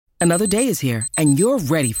Another day is here, and you're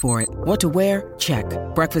ready for it. What to wear? Check.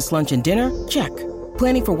 Breakfast, lunch, and dinner? Check.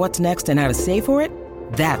 Planning for what's next and how to save for it?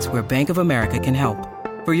 That's where Bank of America can help.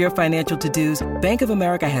 For your financial to-dos, Bank of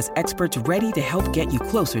America has experts ready to help get you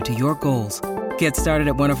closer to your goals. Get started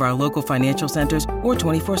at one of our local financial centers or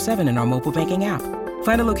 24/7 in our mobile banking app.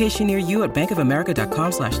 Find a location near you at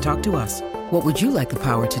bankofamerica.com/talktous. What would you like the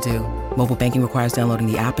power to do? Mobile banking requires downloading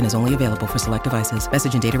the app and is only available for select devices.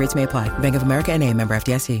 Message and data rates may apply. Bank of America N.A., member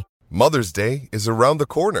FDIC. Mother's Day is around the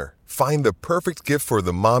corner. Find the perfect gift for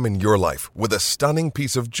the mom in your life with a stunning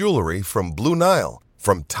piece of jewelry from Blue Nile.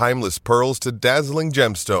 From timeless pearls to dazzling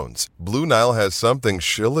gemstones, Blue Nile has something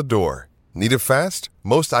she'll adore. Need it fast?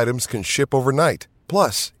 Most items can ship overnight.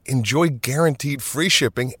 Plus, enjoy guaranteed free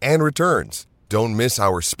shipping and returns. Don't miss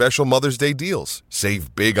our special Mother's Day deals.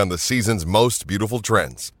 Save big on the season's most beautiful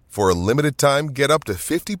trends. For a limited time, get up to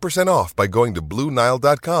 50% off by going to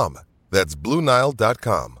BlueNile.com. That's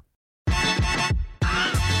BlueNile.com.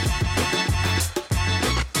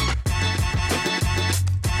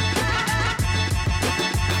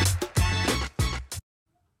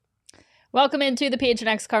 Welcome into the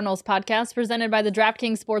PHNX Cardinals podcast presented by the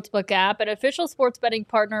DraftKings Sportsbook app, an official sports betting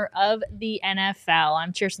partner of the NFL.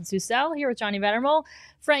 I'm Kirsten Susel here with Johnny Venerable,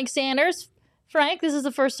 Frank Sanders. Frank, this is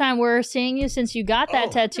the first time we're seeing you since you got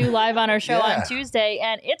that tattoo live on our show on Tuesday,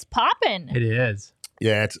 and it's popping. It is.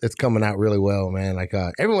 Yeah, it's coming out really well, man. Like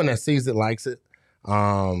everyone that sees it likes it.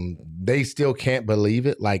 They still can't believe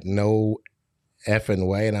it, like no effing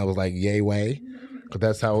way. And I was like, yay way, because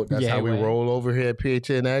that's how we roll over here at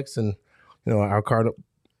PHNX, and our Cardinal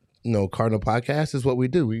podcast is what we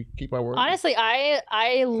do. We keep our word. Honestly,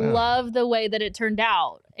 I love the way that it turned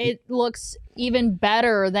out. It looks even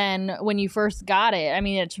better than when you first got it. I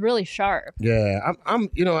mean, it's really sharp. Yeah, I'm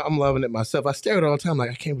loving it myself. I stare at it all the time, like,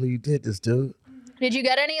 I can't believe you did this, dude. Did you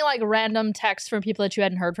get any like random texts from people that you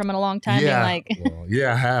hadn't heard from in a long time? Yeah, I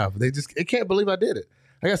have. They can't believe I did it.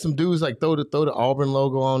 I got some dudes like throw the Auburn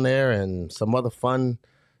logo on there and some other fun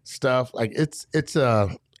stuff. Like it's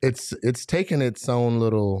taken its own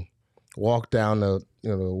little walk down the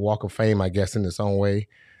Walk of Fame, I guess, in its own way.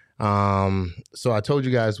 So I told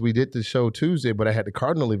you guys we did the show Tuesday, but I had the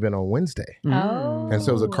Cardinal event on Wednesday. Oh. And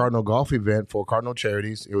so it was a Cardinal golf event for Cardinal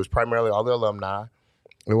charities. It was primarily all the alumni.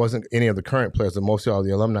 It wasn't any of the current players, but mostly all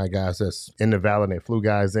the alumni guys that's in the Valley. And they flew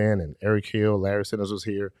guys in, and Eric Hill, Larry Sanders was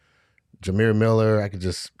here, Jameer Miller. I could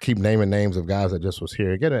just keep naming names of guys that just was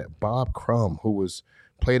here. Again, Bob Crum, who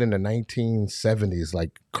played in the 1970s,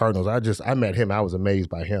 like Cardinals. I met him. I was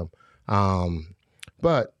amazed by him.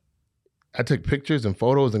 But I took pictures and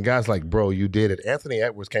photos, and guys like, bro, you did it. Anthony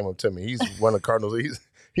Edwards came up to me. He's one of the Cardinals.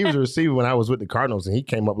 He was a receiver when I was with the Cardinals, and he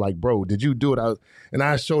came up like, bro, did you do it? And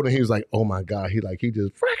I showed him. He was like, oh, my God. He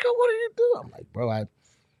just, Franco, what did you do? I'm like, bro, I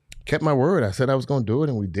kept my word. I said I was going to do it,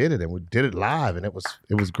 and we did it. And we did it live, and it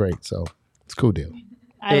was great. So it's a cool deal.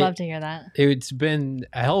 I love to hear that. It's been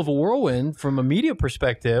a hell of a whirlwind from a media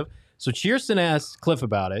perspective. So Kirsten asked Cliff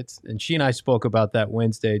about it, and she and I spoke about that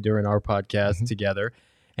Wednesday during our podcast together.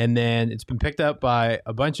 And then it's been picked up by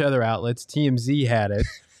a bunch of other outlets. TMZ had it.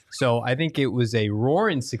 So I think it was a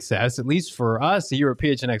roaring success, at least for us here at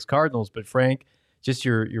PHNX Cardinals. But Frank, just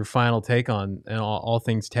your final take on all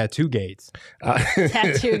things Tattoo Gates.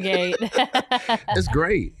 Tattoo Gate. It's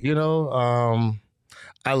great.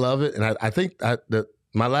 I love it. And I think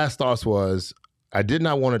my last thoughts was I did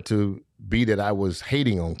not want it to be that I was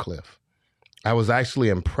hating on Cliff. I was actually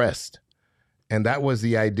impressed. And that was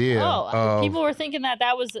the idea. People were thinking that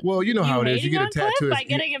was. Well, you know how it is. You get a tattoo by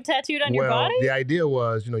getting him tattooed on your body. The idea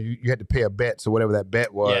was, you had to pay a bet. So whatever that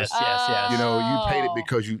bet was, yes. You paid it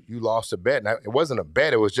because you lost a bet. Now, it wasn't a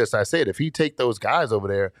bet. It was just, I said, if he take those guys over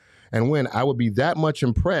there and win, I would be that much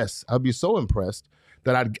impressed. I'd be so impressed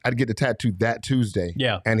that I'd get the tattoo that Tuesday.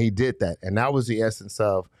 Yeah. And he did that. And that was the essence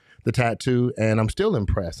of the tattoo. And I'm still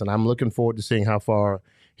impressed. And I'm looking forward to seeing how far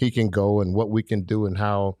he can go and what we can do and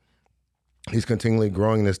how he's continually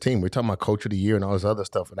growing this team. We're talking about Coach of the Year and all this other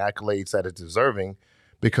stuff and accolades that is deserving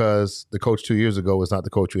because the coach 2 years ago was not the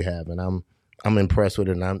coach we have. And I'm impressed with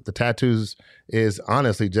it. And the tattoos is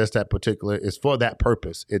honestly just that particular. It's for that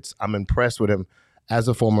purpose. I'm impressed with him as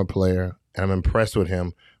a former player, and I'm impressed with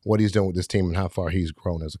him, what he's doing with this team and how far he's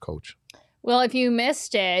grown as a coach. Well, if you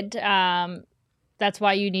missed it, that's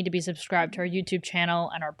why you need to be subscribed to our YouTube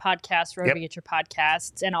channel and our podcast, wherever you get your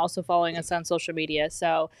podcasts, and also following us on social media.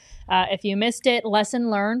 So if you missed it,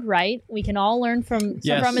 lesson learned, right? We can all learn from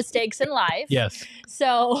some of our mistakes in life. Yes.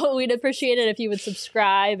 So we'd appreciate it if you would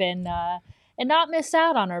subscribe and not miss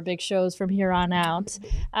out on our big shows from here on out.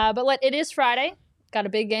 But it is Friday. Got a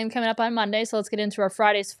big game coming up on Monday, so let's get into our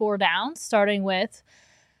Friday's 4 downs, starting with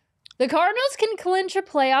The Cardinals can clinch a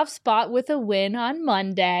playoff spot with a win on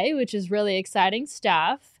Monday, which is really exciting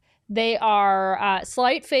stuff. They are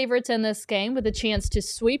slight favorites in this game with a chance to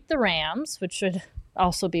sweep the Rams, which should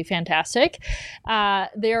also be fantastic.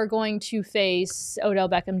 They are going to face Odell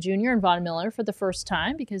Beckham Jr. and Von Miller for the first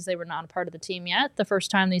time because they were not a part of the team yet, the first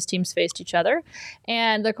time these teams faced each other.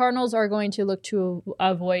 And the Cardinals are going to look to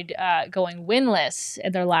avoid going winless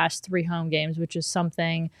in their last 3 home games, which is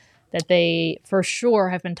something that they for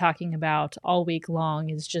sure have been talking about all week long,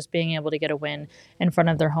 is just being able to get a win in front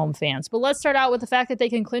of their home fans. But let's start out with the fact that they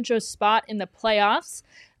can clinch a spot in the playoffs.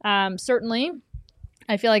 Certainly,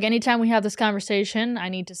 I feel like anytime we have this conversation, I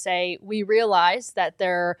need to say we realize that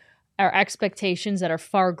there are expectations that are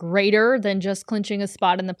far greater than just clinching a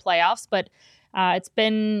spot in the playoffs. But it's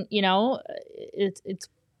been, it's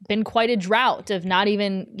been quite a drought of not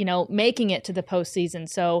even, making it to the postseason.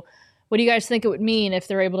 So what do you guys think it would mean if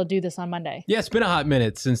they're able to do this on Monday? Yeah, it's been a hot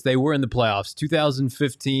minute since they were in the playoffs.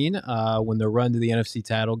 2015, when the run to the NFC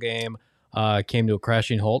title game came to a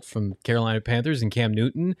crashing halt from Carolina Panthers and Cam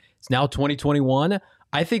Newton. It's now 2021.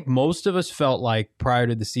 I think most of us felt like prior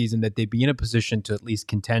to the season that they'd be in a position to at least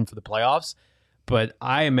contend for the playoffs. But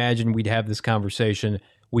I imagine we'd have this conversation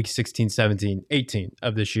week 16, 17, 18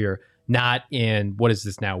 of this year. Not in, what is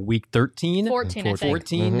this now, week 13? 14, I think.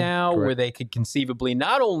 14 now, Correct. where they could conceivably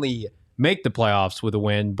not only make the playoffs with a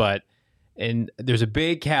win, but, and there's a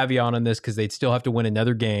big caveat on this because they'd still have to win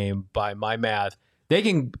another game by my math. They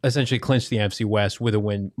can essentially clinch the NFC West with a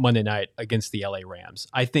win Monday night against the LA Rams.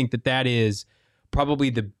 I think that is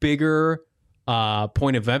probably the bigger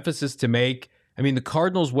point of emphasis to make. I mean, the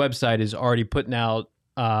Cardinals website is already putting out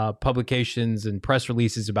publications and press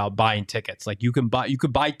releases about buying tickets. Like you could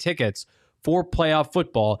buy tickets for playoff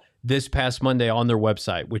football this past Monday on their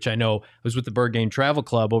website, which I know was with the Bird Game Travel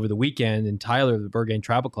Club over the weekend. And Tyler, the Bird Game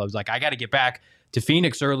Travel Club, is like, I got to get back to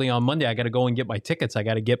Phoenix early on Monday. I got to go and get my tickets. I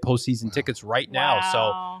got to get postseason tickets right now. Wow.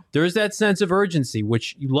 So there's that sense of urgency,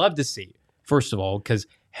 which you love to see, first of all, because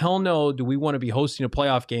hell no, do we want to be hosting a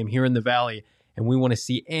playoff game here in the Valley and we want to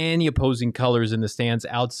see any opposing colors in the stands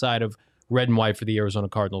outside of red and white for the Arizona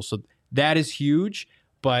Cardinals. So that is huge.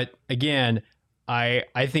 But again, I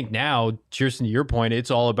think now, Kirsten, to your point,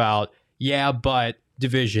 it's all about, but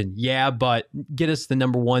division. But get us the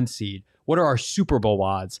number 1 seed. What are our Super Bowl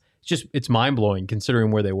odds? It's mind-blowing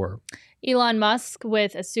considering where they were. Elon Musk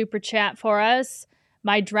with a super chat for us.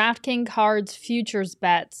 My DraftKings cards futures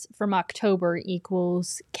bets from October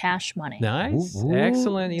equals cash money. Nice. Ooh.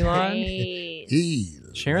 Excellent, Elon. Nice.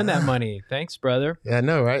 Sharing that money. Thanks, brother. Yeah, I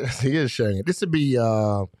know, right? He is sharing it. This would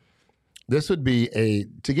be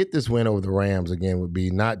to get this win over the Rams again would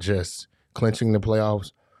be not just clinching the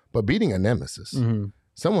playoffs, but beating a nemesis. Mm-hmm.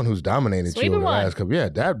 Someone who's dominated you Sweeping over the one. last couple. Yeah,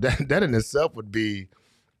 that in itself would be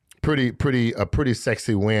a pretty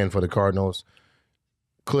sexy win for the Cardinals.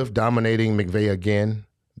 Cliff dominating McVay again.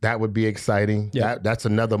 That would be exciting. Yeah. That's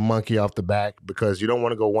another monkey off the back because you don't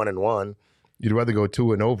want to go 1-1. You'd rather go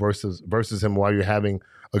 2-0 versus him while you're having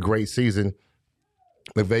a great season.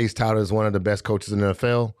 McVay's touted as one of the best coaches in the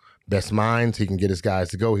NFL, best minds. He can get his guys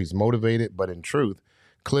to go. He's motivated. But in truth,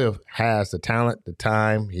 Cliff has the talent, the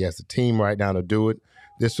time. He has the team right now to do it.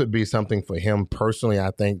 This would be something for him personally,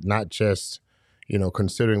 I think, not just,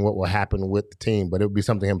 considering what will happen with the team, but it would be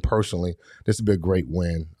something him personally. This would be a great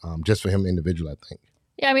win just for him individually, I think.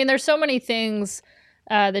 Yeah, I mean, there's so many things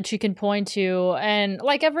that you can point to. And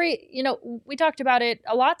like we talked about it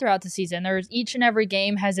a lot throughout the season. Each and every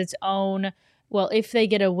game has its own, well, if they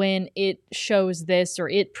get a win, it shows this or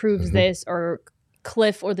it proves this or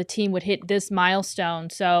Cliff or the team would hit this milestone.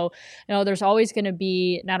 So, there's always going to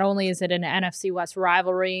be, not only is it an NFC West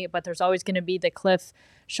rivalry, but there's always going to be the Cliff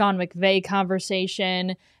Sean McVay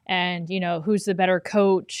conversation and, who's the better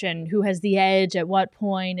coach and who has the edge at what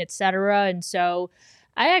point, et cetera. And so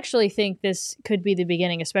I actually think this could be the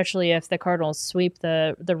beginning, especially if the Cardinals sweep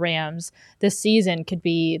the Rams. This season could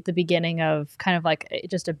be the beginning of kind of like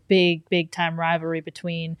just a big time rivalry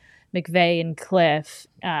between McVay and Cliff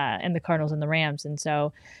and the Cardinals and the Rams. And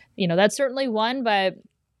so, that's certainly one. But,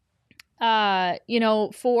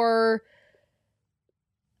 for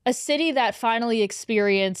a city that finally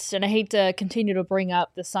experienced, and I hate to continue to bring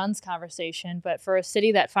up the Suns conversation, but for a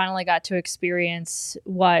city that finally got to experience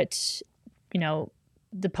what,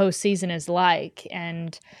 the postseason is like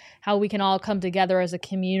and how we can all come together as a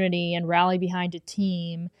community and rally behind a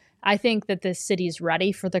team, I think that this city is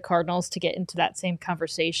ready for the Cardinals to get into that same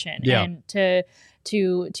conversation and to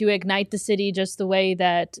ignite the city just the way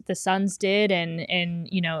that the Suns did and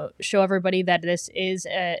show everybody that this is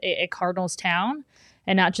a Cardinals town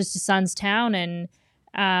and not just a Suns town. And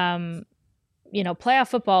playoff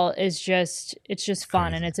football is just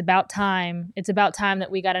fun, and it's about time. It's about time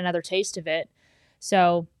that we got another taste of it.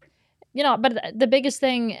 So, but the biggest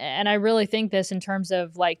thing, and I really think this in terms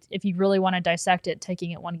of like, if you really want to dissect it,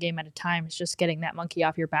 taking it one game at a time, is just getting that monkey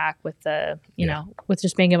off your back with with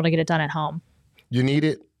just being able to get it done at home. You need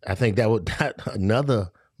it. I think that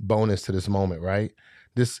another bonus to this moment, right?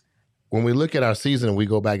 When we look at our season and we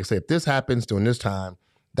go back and say, if this happens during this time,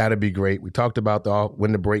 that'd be great. We talked about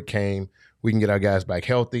when the break came, we can get our guys back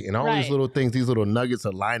healthy, and all these little things, these little nuggets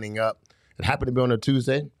are lining up. It happened to be on a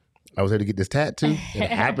Tuesday. I was able to get this tattoo. It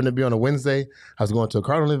happened to be on a Wednesday. I was going to a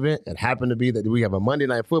Cardinal event. It happened to be that we have a Monday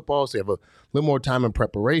Night Football, so you have a little more time in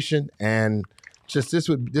preparation. And just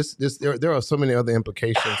there are so many other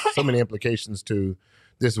implications, to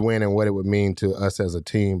this win and what it would mean to us as a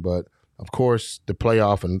team. But of course, the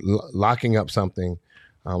playoff and locking up something,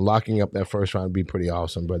 locking up that first round would be pretty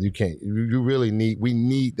awesome. But we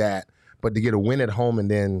need that. But to get a win at home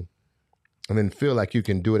and then feel like you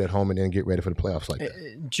can do it at home and then get ready for the playoffs like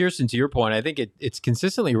that. Cheerson, to your point, I think it's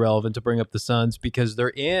consistently relevant to bring up the Suns because they're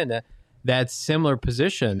in that similar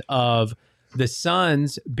position of the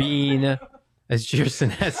Suns being, as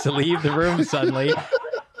Cheerson has to leave the room suddenly.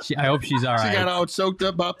 I hope she's all right. She got all choked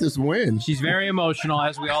up about this win. She's very emotional,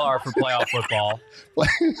 as we all are for playoff football.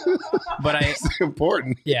 But it's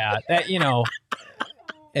important. Yeah, at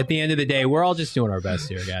the end of the day, we're all just doing our best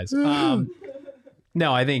here, guys.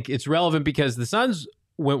 No, I think it's relevant because the Suns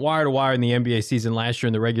went wire to wire in the NBA season last year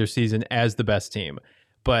in the regular season as the best team.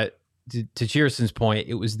 But to Cheerson's point,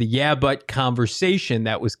 it was the but conversation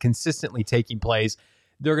that was consistently taking place.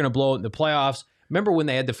 They're going to blow it in the playoffs. Remember when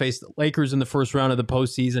they had to face the Lakers in the first round of the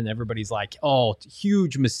postseason? Everybody's like, oh,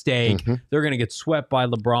 huge mistake. Mm-hmm. They're going to get swept by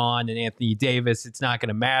LeBron and Anthony Davis. It's not going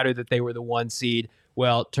to matter that they were the 1 seed.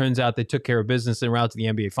 Well, it turns out they took care of business en route to the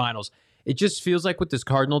NBA Finals. It just feels like with this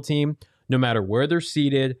Cardinal team, no matter where they're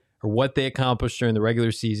seated or what they accomplished during the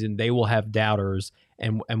regular season, they will have doubters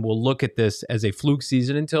and will look at this as a fluke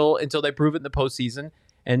season until they prove it in the postseason.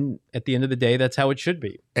 And at the end of the day, that's how it should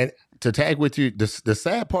be. And to tag with you, the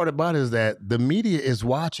sad part about it is that the media is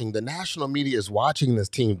watching, the national media is watching this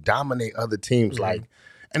team dominate other teams. Mm-hmm.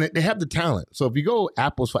 And they have the talent. So if you go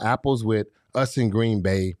apples for apples with us in Green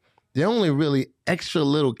Bay, the only really extra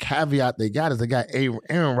little caveat they got is they got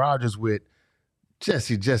Aaron Rodgers with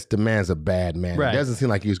he just demands a bad man. Right. It doesn't seem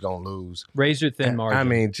like he's going to lose. Razor thin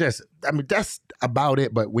margin. That's about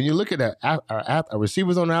it. But when you look at our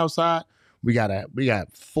receivers on the outside, we got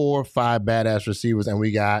 4 or 5 badass receivers, and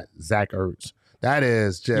we got Zach Ertz. That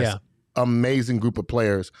is just amazing group of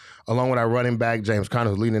players, along with our running back, James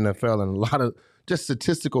Conner, who's leading the NFL, and a lot of just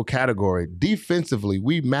statistical category. Defensively,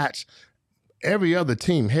 we match every other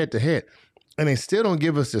team head to head, and they still don't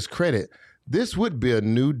give us this credit. This would be a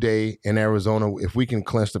new day in Arizona if we can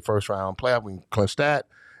clinch the first round playoff. We can clinch that,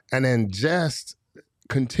 and then just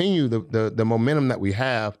continue the momentum that we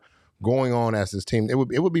have going on as this team. It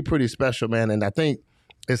would be pretty special, man. And I think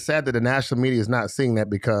it's sad that the national media is not seeing that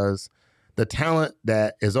because the talent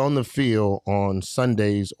that is on the field on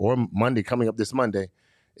Sundays or Monday, coming up this Monday,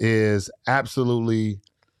 is absolutely.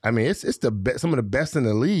 I mean, it's some of the best in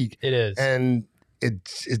the league. It is, and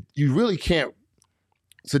you really can't.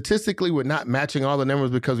 Statistically, we're not matching all the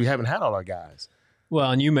numbers because we haven't had all our guys.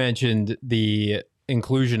 Well, and you mentioned the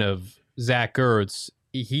inclusion of Zach Ertz.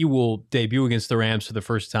 He will debut against the Rams for the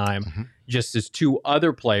first time, just as 2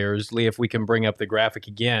 other players. Lee, if we can bring up the graphic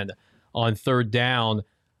again, on third down,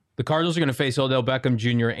 the Cardinals are going to face Odell Beckham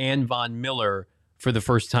Jr. and Von Miller for the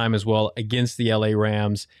first time as well against the LA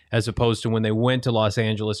Rams, as opposed to when they went to Los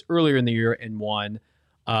Angeles earlier in the year and won.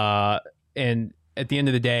 And at the end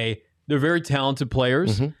of the day, they're very talented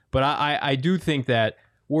players, but I do think that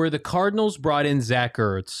where the Cardinals brought in Zach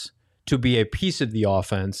Ertz to be a piece of the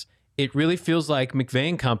offense, it really feels like McVay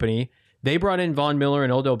and company, they brought in Von Miller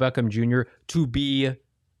and Odell Beckham Jr. to be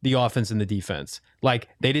the offense and the defense. Like,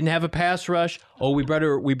 they didn't have a pass rush. Oh, we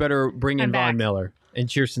better bring in Von Miller. And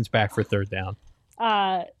Cheerson's back for third down.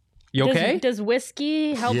 You okay? Does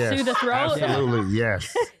whiskey help soothe the throat? Absolutely,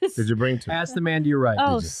 yes. Did you bring 2? Pass the man to your right.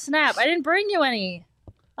 Oh, snap. I didn't bring you any.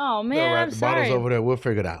 Oh, man, I'm the sorry. bottle's over there. We'll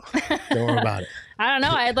figure it out. Don't worry about it. I don't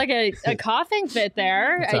know. I had like a coughing fit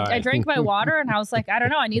there. I drank my water, and I was like, I don't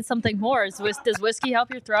know. I need something more. Does whiskey help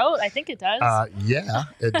your throat? I think it does. Yeah,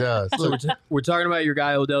 it does. So we're talking about your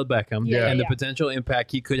guy, Odell Beckham, and the potential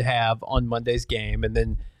impact he could have on Monday's game. And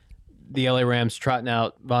then the LA Rams trotting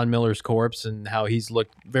out Von Miller's corpse and how he's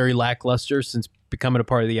looked very lackluster since becoming a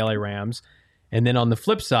part of the LA Rams. And then on the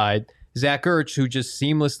flip side, Zach Ertz, who just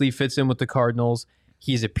seamlessly fits in with the Cardinals.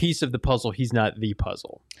 He's a piece of the puzzle. He's not the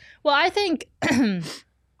puzzle. Well, I think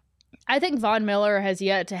I think Von Miller has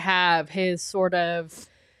yet to have his sort of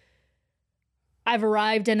I've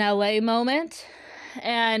arrived in LA moment.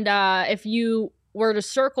 And if you were to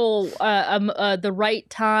circle the right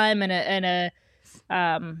time and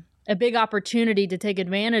a big opportunity to take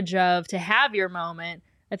advantage of to have your moment,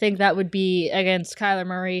 I think that would be against Kyler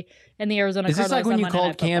Murray and the Arizona Cardinals. Is this like when you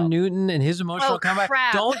called Cam Newton and his emotional comeback?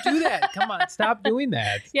 Crap. Don't do that. Come on, stop doing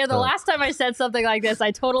that. Yeah, the last time I said something like this,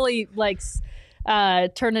 I totally turned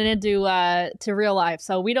it into to real life.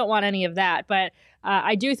 So we don't want any of that. But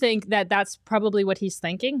I do think that that's probably what he's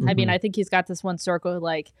thinking. Mm-hmm. I mean, I think he's got this one circle,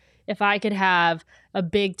 like, if I could have a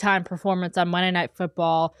big time performance on Monday Night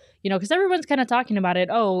Football, because everyone's kind of talking about it.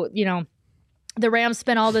 Oh, the Rams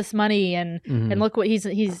spent all this money and look what he's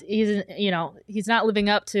not living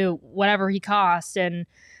up to whatever he cost. And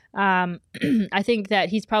I think that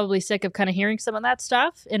he's probably sick of kind of hearing some of that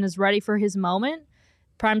stuff and is ready for his moment.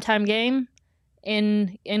 Primetime game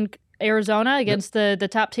in Arizona against the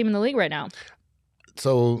top team in the league right now.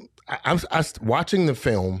 So I was watching the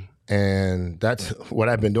film, and that's what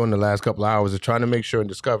I've been doing the last couple of hours, is trying to make sure and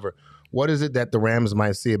discover what is it that the Rams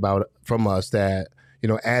might see from us that,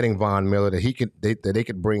 adding Von Miller that they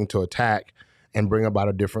could bring to attack and bring about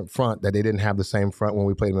a different front that they didn't have the same front when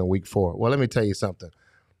we played them in week 4. Well, let me tell you something.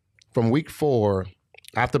 From week 4,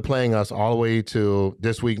 after playing us all the way to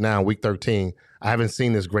this week now, week 13, I haven't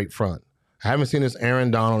seen this great front. I haven't seen this Aaron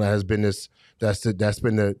Donald that has been that's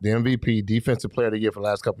been the MVP, Defensive Player of the Year for the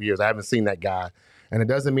last couple of years. I haven't seen that guy. And it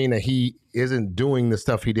doesn't mean that he isn't doing the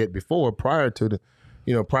stuff he did before prior to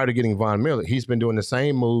getting Von Miller. He's been doing the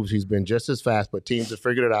same moves. He's been just as fast, but teams have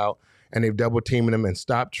figured it out, and they've double-teaming him and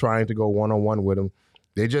stopped trying to go one-on-one with him.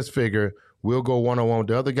 They just figure, we'll go one-on-one with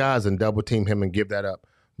the other guys and double-team him and give that up.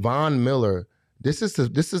 Von Miller, this is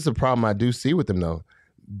the problem I do see with them, though.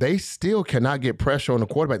 They still cannot get pressure on the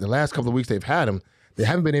quarterback. The last couple of weeks they've had him, they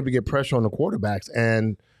haven't been able to get pressure on the quarterbacks,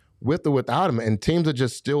 and with or without him, and teams are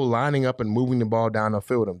just still lining up and moving the ball down the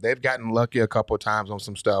field. They've gotten lucky a couple of times on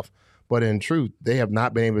some stuff, but in truth, they have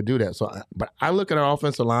not been able to do that. So, but I look at our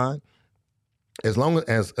offensive line. As long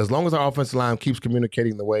as our offensive line keeps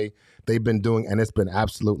communicating the way they've been doing, and it's been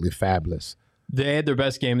absolutely fabulous. They had their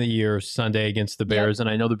best game of the year Sunday against the Bears, and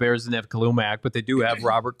I know the Bears didn't have Khalil Mack, but they do have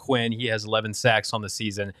Robert Quinn. He has 11 sacks on the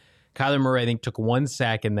season. Kyler Murray, I think, took 1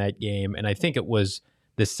 sack in that game, and I think it was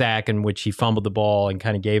the sack in which he fumbled the ball and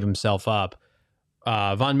kind of gave himself up.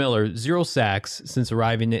 Von Miller, 0 sacks since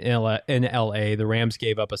arriving in LA. The Rams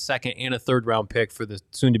gave up a second and a third-round pick for the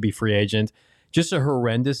soon-to-be free agent. Just a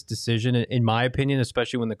horrendous decision, in my opinion,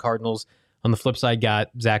 especially when the Cardinals, on the flip side, got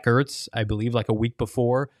Zach Ertz, I believe, like a week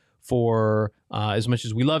before, for as much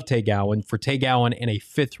as we love Tay Gowan, for Tay Gowan and a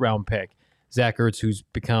 5th-round pick. Zach Ertz, who's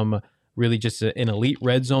become really just an elite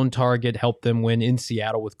red zone target, helped them win in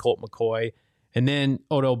Seattle with Colt McCoy. And then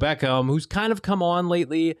Odell Beckham, who's kind of come on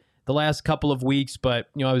lately the last couple of weeks, but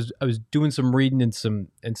I was doing some reading and some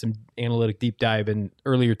analytic deep dive in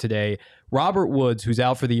earlier today. Robert Woods, who's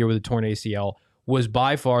out for the year with a torn ACL, was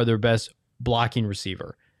by far their best blocking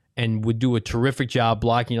receiver and would do a terrific job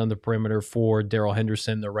blocking on the perimeter for Darrell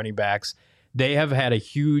Henderson, their running backs. They have had a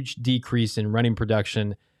huge decrease in running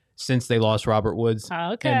production since they lost Robert Woods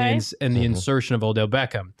and the insertion of Odell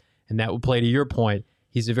Beckham. And that would play to your point.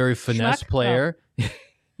 He's a very finesse player.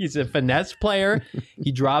 He's a finesse player.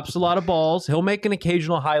 He drops a lot of balls. He'll make an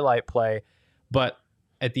occasional highlight play. But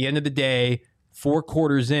at the end of the day, 4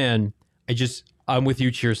 quarters in, I'm with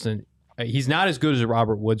you, Cheerson. He's not as good as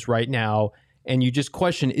Robert Woods right now. And you just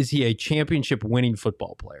question, is he a championship winning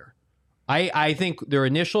football player? I think their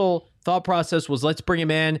initial thought process was, let's bring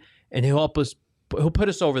him in and he'll put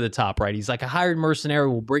us over the top, right? He's like a hired mercenary.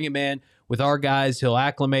 We'll bring him in with our guys. He'll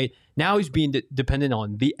acclimate. Now he's being dependent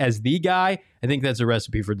on as the guy. I think that's a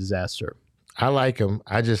recipe for disaster. I like him.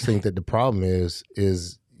 I just think that the problem is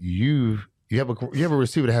you have a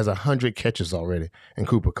receiver that has 100 catches already in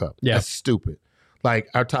Cooper Kupp. Yeah. That's stupid. Like,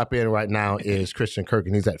 our top end right now is Christian Kirk,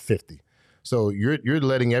 and he's at 50. So you're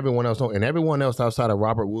letting everyone else know, and everyone else outside of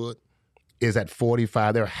Robert Wood is at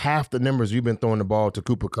 45. They're half the numbers you've been throwing the ball to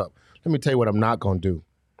Cooper Kupp. Let me tell you what I'm not going to do.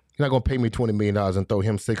 You're not going to pay me $20 million and throw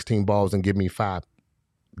him 16 balls and give me 5.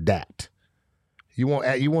 That. You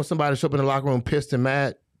want somebody to show up in the locker room pissed and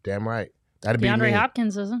mad? Damn right. That'd be me. DeAndre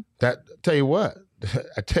Hopkins isn't. I tell you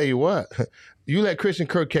what. You let Christian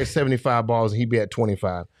Kirk catch 75 balls and he'd be at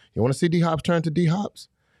 25. You want to see D-Hops turn to D-Hops?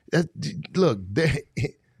 Look,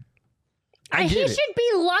 he should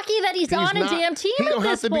be lucky that he's on a damn team at this point. He don't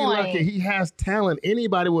have to be lucky. He has talent.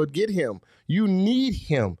 Anybody would get him. You need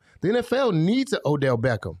him. The NFL needs an Odell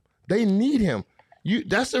Beckham. They need him.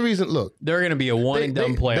 That's the reason. Look, They're going to be a one and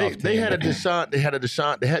done playoff They team. had a Deshaun. They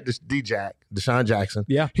had this Deshaun Jackson.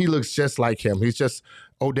 Yeah. He looks just like him. He's just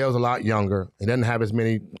Odell's a lot younger. He doesn't have as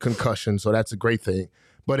many concussions, so that's a great thing.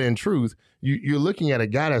 But in truth, you're looking at a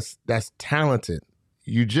guy that's talented.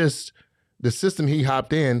 The system he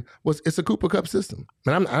hopped in it's a Cooper Kupp system,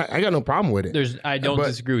 and I got no problem with it. I don't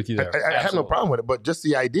disagree with you there. I have no problem with it. But just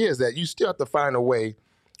the idea is that you still have to find a way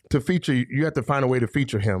to feature. You have to find a way to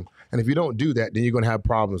feature him, and if you don't do that, then you're going to have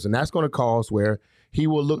problems, and that's going to cause where he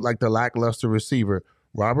will look like the lackluster receiver.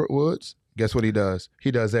 Robert Woods, guess what he does? He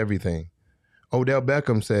does everything. Odell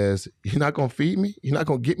Beckham says, "You're not going to feed me. You're not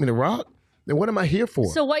going to get me the rock. Then what am I here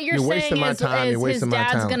for?" So what you're saying is his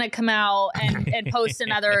dad's going to come out and post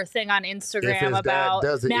another thing on Instagram about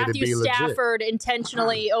Matthew Stafford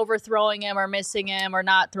intentionally overthrowing him or missing him or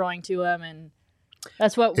not throwing to him, and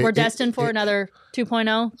that's what we're destined for, another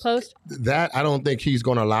 2.0 post? That I don't think he's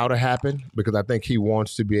going to allow to happen, because I think he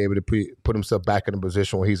wants to be able to put himself back in a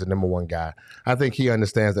position where he's the number one guy. I think he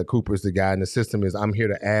understands that Cooper's the guy and the system is I'm here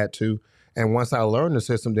to add to. And once I learn the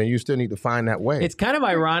system, then you still need to find that way. It's kind of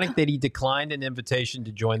ironic that he declined an invitation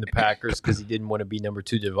to join the Packers because he didn't want to be number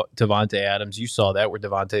 2 Devontae Adams. You saw that where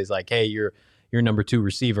Devontae's like, hey, you're number 2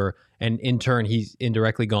 receiver. And in turn, he's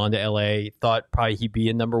indirectly gone to L.A., thought probably he'd be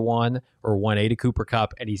a number 1 or 1A to Cooper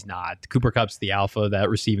Kupp, and he's not. Cooper Kupp's the alpha of that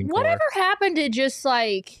receiving core. Whatever happened to just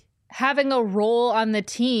like having a role on the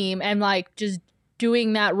team and like just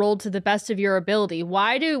doing that role to the best of your ability?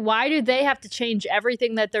 Why do they have to change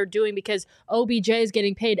everything that they're doing because OBJ is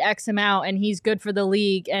getting paid X amount and he's good for the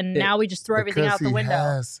league, and now we just throw everything out the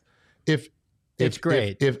window? It's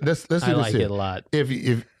great. Let's I like it a lot.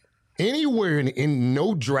 If anywhere in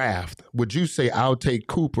no draft would you say I'll take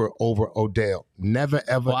Cooper over Odell? Never,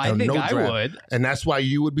 ever. Well, I think no I draft. would. And that's why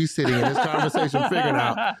you would be sitting in this conversation figuring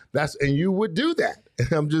out and you would do that.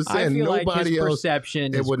 And I'm just saying, I feel nobody like his else.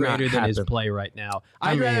 perception is greater than his play right now.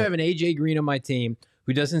 I'd rather have an AJ Green on my team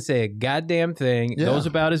who doesn't say a goddamn thing, knows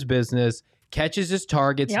about his business, catches his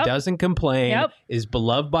targets, doesn't complain, is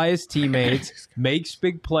beloved by his teammates, makes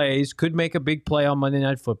big plays, could make a big play on Monday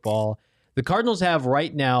Night Football. The Cardinals have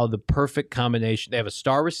right now the perfect combination. They have a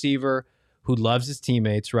star receiver who loves his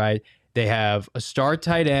teammates, right? They have a star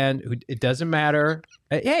tight end who it doesn't matter.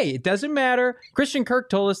 Hey, it doesn't matter. Christian Kirk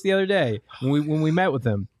told us the other day when we met with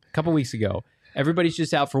him a couple weeks ago. Everybody's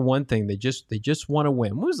just out for one thing. They just want to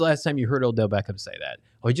win. When was the last time you heard Odell Beckham say that?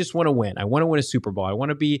 Oh, I just want to win. I want to win a Super Bowl. I want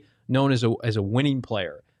to be known as a winning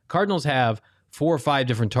player. Cardinals have 4 or 5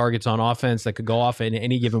 different targets on offense that could go off in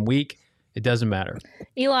any given week. It doesn't matter.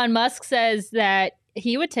 Elon Musk says that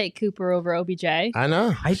he would take Cooper over OBJ. I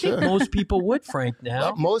know. I think most people would, Frank, now.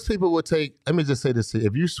 Well, most people would take, let me just say this.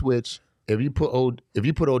 If you switch, if you put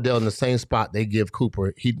Odell in the same spot they give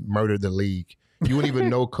Cooper, he'd murder the league. You wouldn't even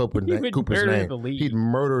know Cooper's name. He'd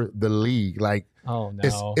murder the league. Like, oh,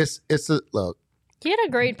 no. It's a, look. He had a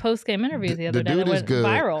great post-game interview the other day that went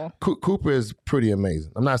viral. Cooper is pretty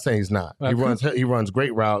amazing. I'm not saying he's not. He runs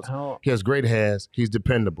great routes. Oh. He has great hands. He's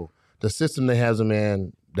dependable. The system that has him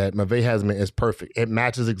in, that McVay has him in, is perfect. It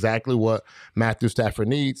matches exactly what Matthew Stafford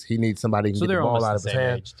needs. He needs somebody who can get the ball out of his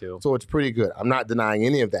hand. So it's pretty good. I'm not denying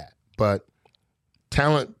any of that. But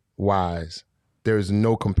talent-wise, there is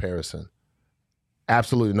no comparison.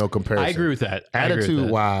 Absolutely no comparison. I agree with that.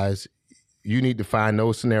 Attitude-wise, you need to find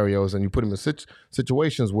those scenarios and you put them in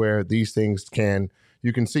situations where these things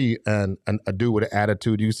you can see a dude with an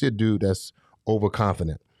attitude. You see a dude that's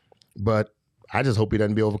overconfident. But I just hope he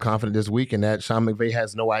doesn't be overconfident this week and that Sean McVay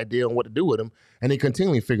has no idea on what to do with him and he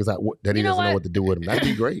continually figures out that he doesn't know what to do with him. That'd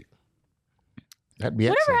be great. That'd be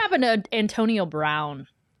excellent. Whatever happened to Antonio Brown?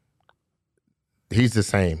 He's the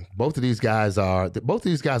same. Both of these guys are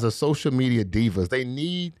social media divas. They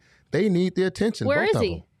need the attention. Where is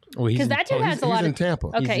he? Because that dude has a lot of... He's in Tampa.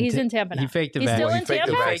 Okay, he's in Tampa now. He faked the He's still in Tampa?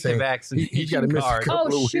 He faked the vaccination He's got to miss a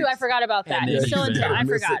couple Oh, shoot, I forgot about that. He's still in Tampa. I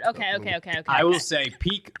forgot. Okay. I will say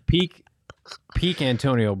peak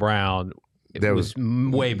Antonio Brown was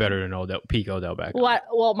way better than peak Odell Beckham.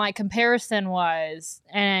 Well, my comparison was,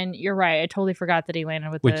 and you're right, I totally forgot that he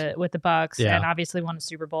landed with the Bucks and obviously won a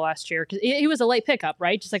Super Bowl last year because he was a late pickup,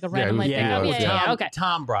 right? Just like a random late pickup. Yeah. Okay.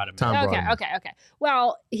 Tom brought him. Okay.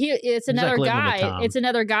 Well, it's another guy. It's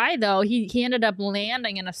another guy though. He ended up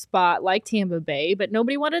landing in a spot like Tampa Bay, but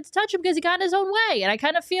nobody wanted to touch him because he got in his own way. And I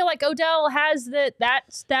kind of feel like Odell has the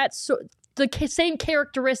same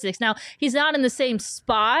characteristics. Now he's not in the same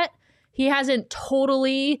spot. He hasn't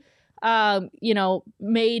totally,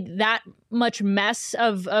 made that much mess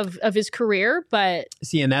of his career, but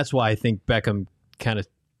see, and that's why I think Beckham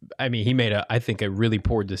he made a really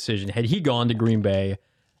poor decision. Had he gone to Green Bay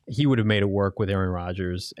he would have made it work with Aaron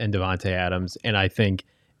Rodgers and Devontae Adams. And I think,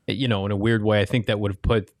 in a weird way, I think that would have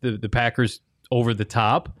put the Packers over the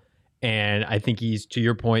top. And I think to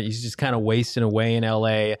your point, he's just kind of wasting away in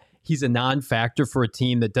LA. He's a non-factor for a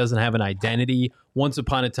team that doesn't have an identity. Once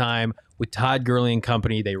upon a time, with Todd Gurley and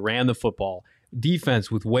company, they ran the football. Defense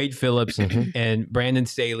with Wade Phillips and Brandon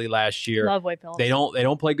Staley last year. Love Wade Phillips. They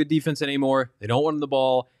don't play good defense anymore. They don't run the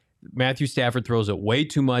ball. Matthew Stafford throws it way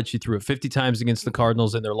too much. He threw it 50 times against the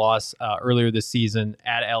Cardinals in their loss earlier this season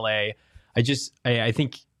at LA. I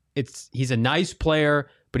think he's a nice player,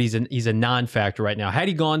 but he's a non-factor right now. Had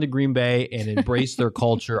he gone to Green Bay and embraced their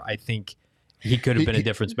culture, I think he could have been a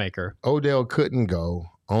difference maker. Odell couldn't go.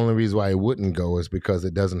 Only reason why he wouldn't go is because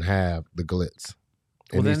it doesn't have the glitz.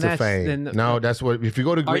 It needs to fame. No, that's what. If you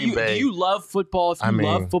go to Green Bay, do you love football? If you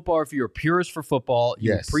love football, if you're a purist for football,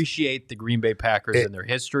 you appreciate the Green Bay Packers and their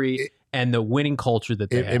history and the winning culture that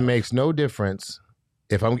they have. It makes no difference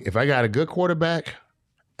if I got a good quarterback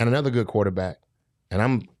and another good quarterback, and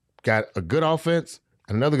I'm got a good offense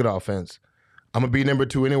and another good offense. I'm gonna be number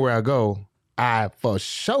 2 anywhere I go. I for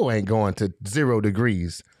sure ain't going to 0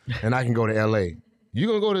 degrees, and I can go to LA.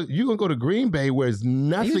 You're gonna go to Green Bay where there's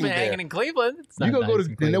nothing He's been there. hanging in Cleveland. You're gonna go to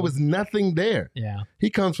and there was nothing there. Yeah. He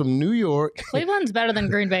comes from New York. Cleveland's better than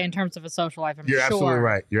Green Bay in terms of a social life. You're absolutely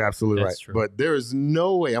right. You're absolutely That's right. true. But there is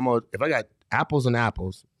no way if I got apples and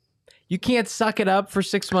apples. You can't suck it up for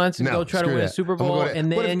 6 months and go try to win a Super Bowl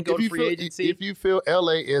and then go to free agency. If you feel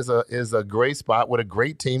LA is a great spot with a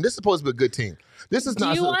great team, this is supposed to be a good team. This is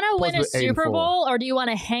not. Do you want to win a Super Bowl or do you want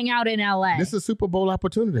to hang out in LA? This is a Super Bowl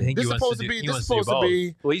opportunity. This is supposed to be. This is supposed to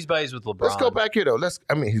be. Well, he's buddies with LeBron. Let's go back here though.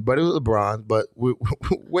 He's buddies with LeBron, but we're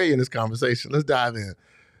way in this conversation. Let's dive in.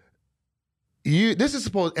 This is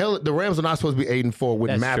supposed. The Rams are not supposed to be 8-4 with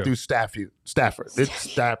That's Matthew true. Stafford.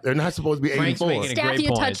 They're not supposed to be 8-4.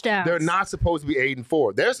 Stafford touchdowns. They're not supposed to be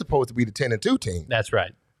 8-4. They're supposed to be the 10-2 team. That's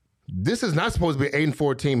right. This is not supposed to be an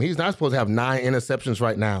 8-4 team. He's not supposed to have 9 interceptions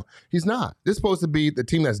right now. He's not. This is supposed to be the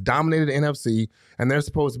team that's dominated the NFC, and they're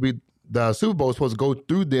supposed to be the Super Bowl is supposed to go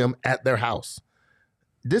through them at their house.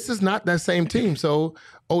 This is not that same team. So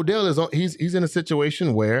Odell he's in a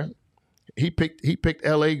situation where he picked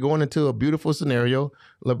LA going into a beautiful scenario.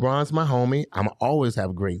 LeBron's my homie. I'm always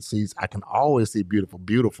have great seats. I can always see beautiful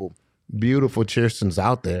Cheerstons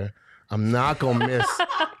out there. I'm not gonna miss.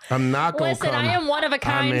 I'm not gonna Listen, I am one of a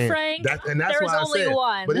kind, Frank. That's there's why I only said,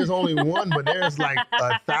 one. But there's only one. But there's like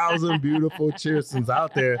 1,000 beautiful Cheerstons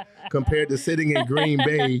out there compared to sitting in Green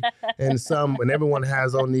Bay and everyone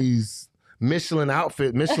has on these Michelin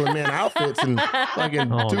man outfits and fucking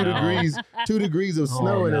 2 degrees of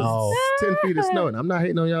snow and it's 10 feet of snow. And I'm not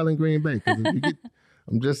hating on y'all in Green Bay.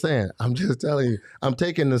 I'm just saying. I'm just telling you. I'm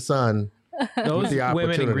taking the sun. Those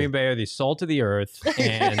women in Green Bay are the salt of the earth,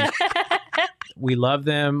 and we love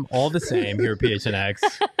them all the same here at PHNX.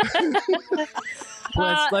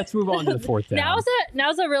 Let's move on to the fourth down.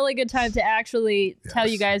 Now's a really good time to actually tell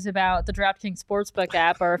you guys about the DraftKings Sportsbook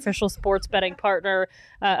app, our official sports betting partner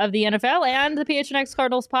of the NFL and the PHNX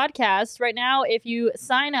Cardinals podcast. Right now, if you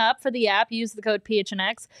sign up for the app, use the code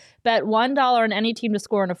PHNX, bet $1 on any team to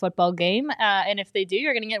score in a football game. And if they do,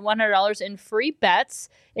 you're going to get $100 in free bets.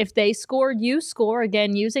 If they score, you score.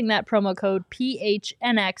 Again, using that promo code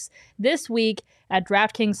PHNX this week at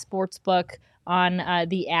DraftKings Sportsbook on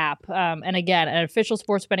the app. And again, an official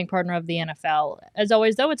sports betting partner of the NFL. As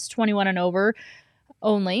always, though, it's 21 and over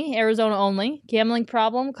only, Arizona only. Gambling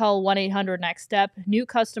problem? Call 1-800-NEXT-STEP. New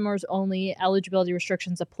customers only. Eligibility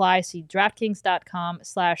restrictions apply. See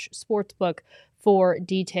DraftKings.com/sportsbook for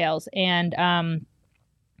details. And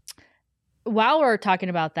while we're talking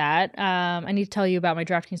about that, I need to tell you about my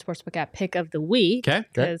DraftKings Sportsbook app pick of the week. Okay.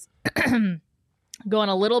 Because going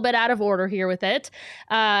a little bit out of order here with it.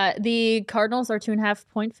 The Cardinals are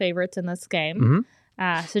 2.5-point favorites in this game.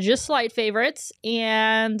 Mm-hmm. So just slight favorites.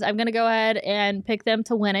 And I'm going to go ahead and pick them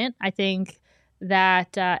to win it. I think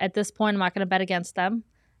that at this point, I'm not going to bet against them.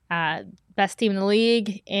 Best team in the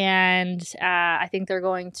league. And I think they're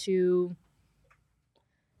going to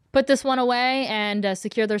put this one away and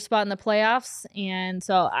secure their spot in the playoffs. And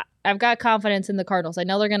so I've got confidence in the Cardinals. I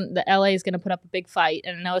know the LA is going to put up a big fight,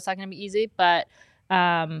 and I know it's not going to be easy, but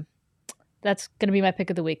that's going to be my pick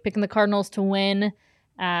of the week. Picking the Cardinals to win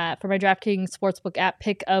for my DraftKings Sportsbook app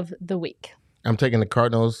pick of the week. I'm taking the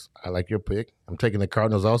Cardinals. I like your pick. I'm taking the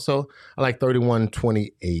Cardinals also. I like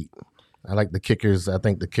 31-28. I like the Kickers. I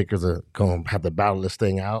think the Kickers are going to have to battle this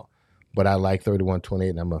thing out, but I like 31-28,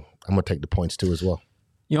 and I'm going to take the points too as well.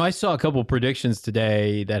 You know, I saw a couple predictions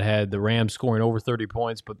today that had the Rams scoring over 30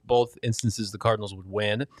 points, but both instances the Cardinals would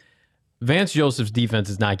win. Vance Joseph's defense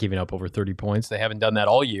is not giving up over 30 points. They haven't done that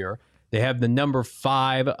all year. They have the number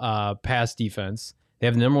 5 pass defense. They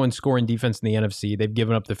have the number 1 scoring defense in the NFC. They've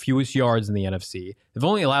given up the fewest yards in the NFC. They've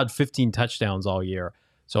only allowed 15 touchdowns all year.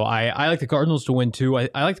 So I like the Cardinals to win too. I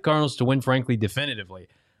like the Cardinals to win, frankly, definitively.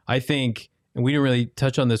 I think, and we didn't really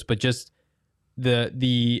touch on this, but just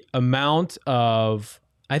the amount of,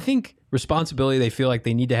 I think, responsibility they feel like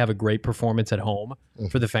they need to have a great performance at home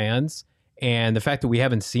for the fans. And the fact that we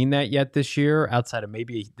haven't seen that yet this year, outside of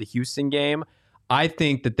maybe the Houston game, I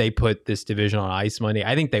think that they put this division on ice Monday.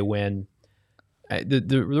 I think they win.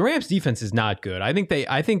 The Rams defense is not good. I think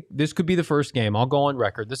this could be the first game. I'll go on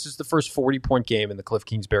record. This is the first 40-point game in the Cliff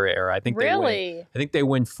Kingsbury era. I think they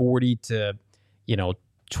win 40 to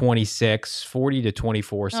 26, 40 to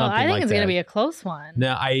 24, something like that. I think it's going to be a close one.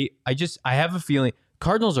 No, I have a feeling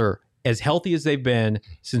Cardinals are as healthy as they've been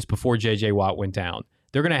since before J.J. Watt went down.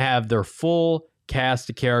 They're going to have their full cast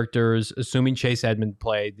of characters, assuming Chase Edmonds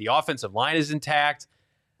played. The offensive line is intact.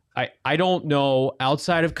 I don't know,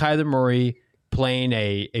 outside of Kyler Murray playing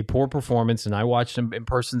a poor performance, and I watched him in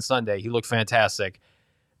person Sunday. He looked fantastic.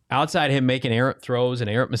 Outside him making errant throws and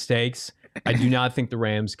errant mistakes, I do not think the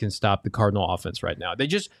Rams can stop the Cardinal offense right now.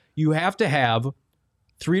 You have to have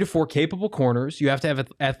 3 to 4 capable corners. You have to have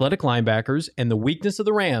athletic linebackers, and the weakness of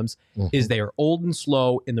the Rams is they are old and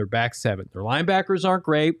slow in their back seven. Their linebackers aren't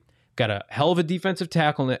great. Got a hell of a defensive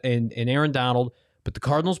tackle in Aaron Donald, but the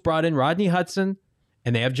Cardinals brought in Rodney Hudson,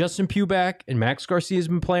 and they have Justin Pugh back, and Max Garcia has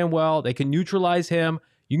been playing well. They can neutralize him.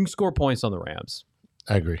 You can score points on the Rams.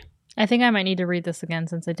 I agree. I think I might need to read this again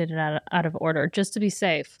since I did it out of order, just to be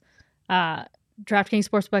safe. DraftKings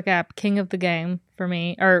Sportsbook app, king of the game for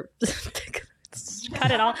me. Or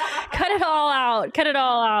cut it all out.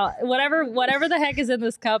 Whatever the heck is in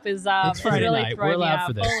this cup is it's Friday really night. throwing We're me allowed off.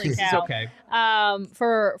 for this. Holy cow. It's okay.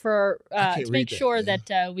 To make sure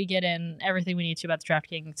that we get in everything we need to about the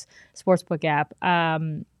DraftKings Sportsbook app.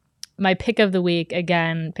 My pick of the week,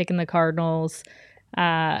 again, picking the Cardinals.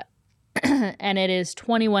 And it is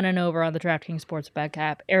 21 and over on the DraftKings Sportsbook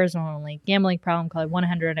app. Arizona only. Gambling problem, call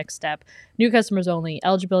 1-800-NEXT-STEP. New customers only.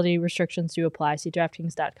 Eligibility restrictions do apply. See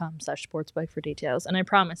DraftKings.com/sportsbook for details. And I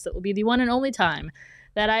promise that will be the one and only time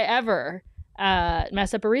that I ever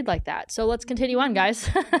mess up a read like that. So let's continue on, guys.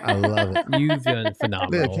 I love it. You've done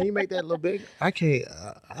phenomenal. Can you make that a little big? I can't.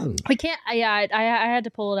 We can't. Yeah, I had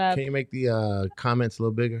to pull it up. Can you make the comments a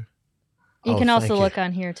little bigger? You can also look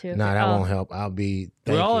on here too. No, that won't help. We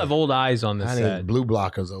all have old eyes on this I set. need blue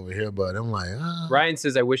blockers over here, but I'm like, Ryan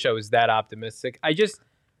says, I wish I was that optimistic. At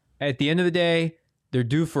the end of the day, they're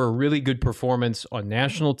due for a really good performance on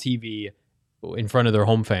national TV in front of their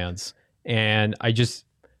home fans. And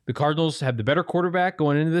the Cardinals have the better quarterback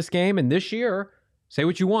going into this game. And this year, say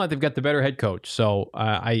what you want, they've got the better head coach. So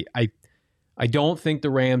I don't think the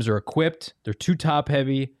Rams are equipped. They're too top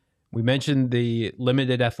heavy. We mentioned the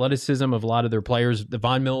limited athleticism of a lot of their players, the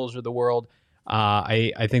Von Millers of the world.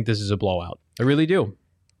 I think this is a blowout. I really do.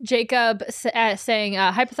 Jacob saying,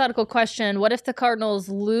 hypothetical question, what if the Cardinals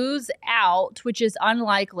lose out, which is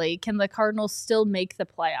unlikely? Can the Cardinals still make the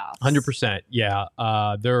playoffs? 100%. Yeah.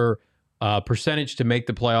 Their percentage to make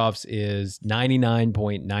the playoffs is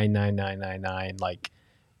 99.99999. Like,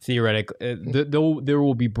 theoretically, there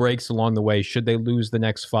will be breaks along the way should they lose the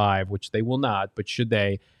next 5, which they will not, but should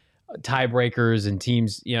they, tiebreakers and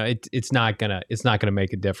teams, it's not gonna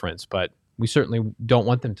make a difference, but we certainly don't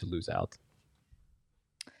want them to lose out.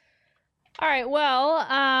 All right, well,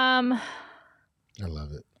 I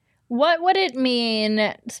love it. What would it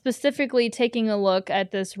mean, specifically taking a look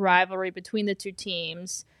at this rivalry between the two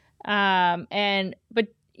teams, a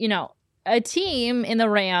team in the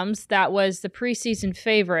Rams that was the preseason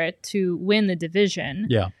favorite to win the division,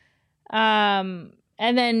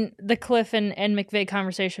 and then the Cliff and McVay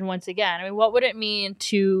conversation once again. I mean, what would it mean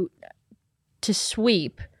to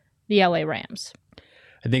sweep the LA Rams?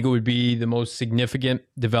 I think it would be the most significant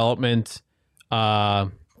development. I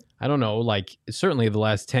don't know, like certainly the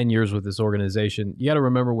last 10 years with this organization. You got to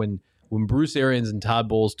remember when Bruce Arians and Todd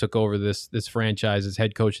Bowles took over this franchise as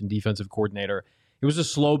head coach and defensive coordinator, it was a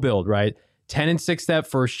slow build, right? 10-6 that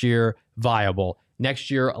first year, viable. Next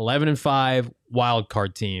year, 11-5, wild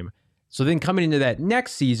card team. So then coming into that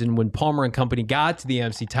next season, when Palmer and company got to the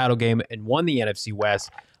NFC title game and won the NFC West,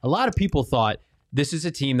 a lot of people thought this is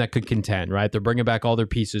a team that could contend, right? They're bringing back all their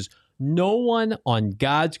pieces. No one on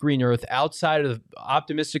God's green earth outside of the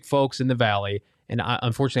optimistic folks in the Valley, and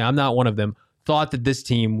unfortunately I'm not one of them, thought that this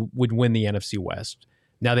team would win the NFC West.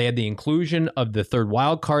 Now they had the inclusion of the third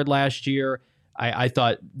wild card last year. I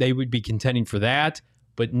thought they would be contending for that,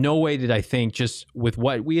 but no way did I think, just with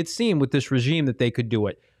what we had seen with this regime, that they could do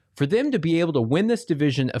it. For them to be able to win this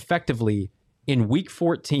division effectively in week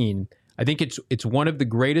 14, I think it's one of the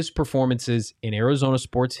greatest performances in Arizona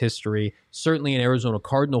sports history, certainly in Arizona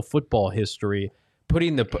Cardinal football history.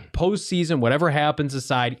 Putting the postseason, whatever happens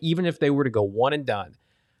aside, even if they were to go one and done,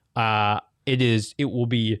 it will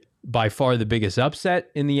be by far the biggest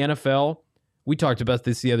upset in the NFL. We talked about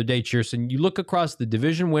this the other day, Cheerson. You look across the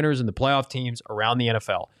division winners and the playoff teams around the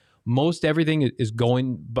NFL. Most everything is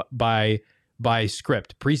going by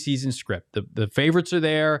script, preseason script. The favorites are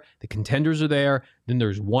there, the contenders are there. Then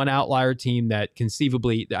there's one outlier team that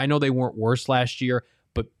conceivably, I know they weren't worse last year,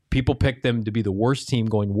 but people picked them to be the worst team,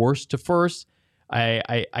 going worst to first.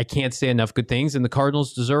 I can't say enough good things, and the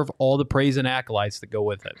Cardinals deserve all the praise and accolades that go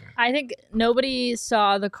with it. I think nobody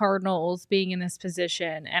saw the Cardinals being in this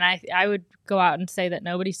position, and I would go out and say that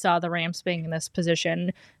nobody saw the Rams being in this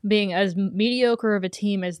position, being as mediocre of a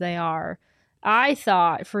team as they are. I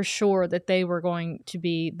thought for sure that they were going to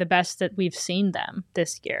be the best that we've seen them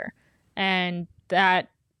this year, and that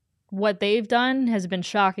what they've done has been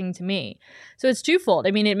shocking to me. So it's twofold.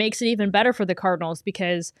 I mean, it makes it even better for the Cardinals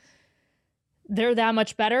because they're that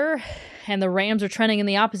much better, and the Rams are trending in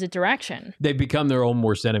the opposite direction. They've become their own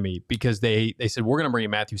worst enemy because they said, we're going to bring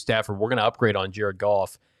in Matthew Stafford, we're going to upgrade on Jared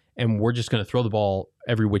Goff, and we're just going to throw the ball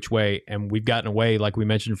every which way. And we've gotten away, like we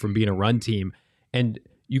mentioned, from being a run team. And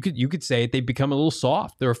you could say they've become a little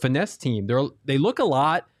soft. They're a finesse team. They look a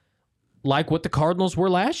lot like what the Cardinals were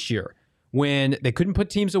last year when they couldn't put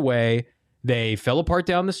teams away. They fell apart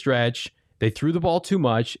down the stretch. They threw the ball too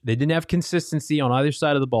much. They didn't have consistency on either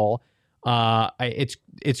side of the ball.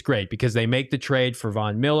 It's great because they make the trade for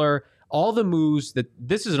Von Miller. All the moves that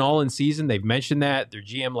this is an all-in season. They've mentioned that. Their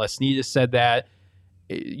GM Les Snead said that.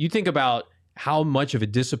 You think about how much of a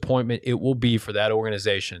disappointment it will be for that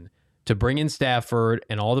organization to bring in Stafford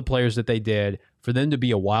and all the players that they did, for them to be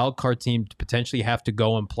a wild card team to potentially have to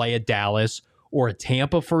go and play a Dallas or a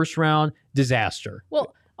Tampa first round. Disaster.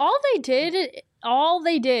 Well, all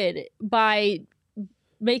they did by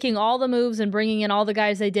making all the moves and bringing in all the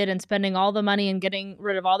guys they did and spending all the money and getting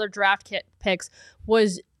rid of all their draft picks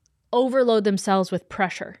was overload themselves with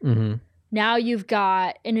pressure. Mm-hmm. Now you've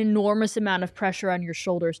got an enormous amount of pressure on your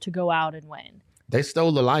shoulders to go out and win. They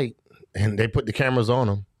stole the light and they put the cameras on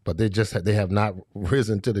them, but they have not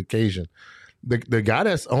risen to the occasion. The guy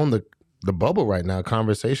that's on the bubble right now,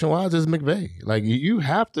 conversation wise, is McVay. Like you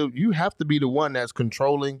have to be the one that's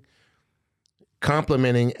controlling,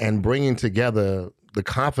 complementing, and bringing together the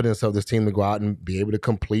confidence of this team to go out and be able to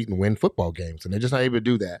complete and win football games, and they're just not able to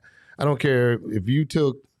do that. I don't care if you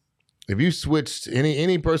switched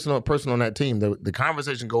any person on that team. The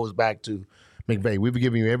conversation goes back to McVay. We've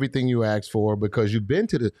given you everything you asked for because you've been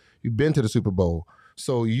to the Super Bowl,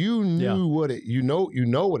 so you knew what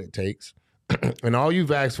it takes, and all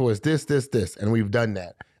you've asked for is this, and we've done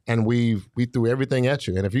that, and we threw everything at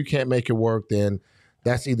you. And if you can't make it work, then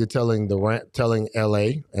that's either telling LA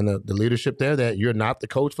and the leadership there that you're not the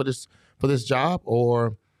coach for this job,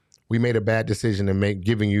 or we made a bad decision in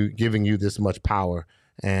giving you this much power.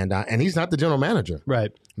 And he's not the general manager.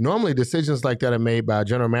 Right. Normally decisions like that are made by a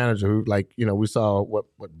general manager who, like, we saw what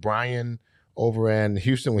Brian over in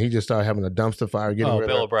Houston when he just started having a dumpster fire.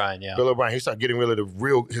 Bill O'Brien, yeah. Bill O'Brien, he started getting rid of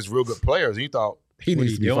his real good players. And you thought he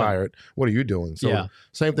needs to be fired. What are you doing? So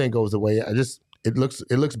same thing goes the way. It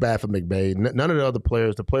looks bad for McVay. None of the other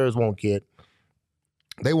players, they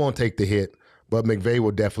won't take the hit, but McVay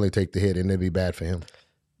will definitely take the hit, and it'd be bad for him.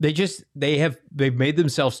 They've made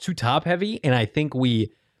themselves too top heavy, and I think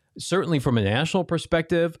we certainly from a national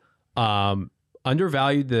perspective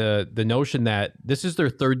undervalued the notion that this is their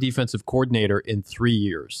third defensive coordinator in 3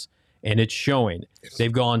 years, and it's showing.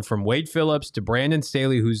 They've gone from Wade Phillips to Brandon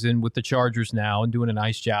Staley, who's in with the Chargers now and doing a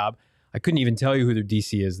nice job. I couldn't even tell you who their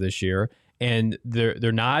DC is this year, and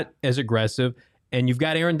they're not as aggressive. And you've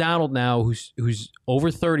got Aaron Donald now, who's over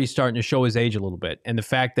 30, starting to show his age a little bit, and the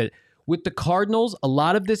fact that with the Cardinals, a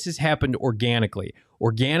lot of this has happened organically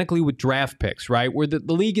with draft picks, right? Where the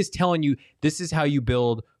league is telling you this is how you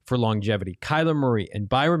build for longevity. Kyler Murray and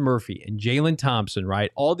Byron Murphy and Jalen Thompson, right?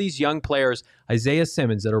 All these young players, Isaiah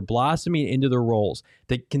Simmons, that are blossoming into their roles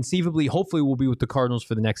that conceivably, hopefully, will be with the Cardinals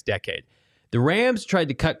for the next decade. The Rams tried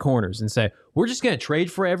to cut corners and say, we're just going to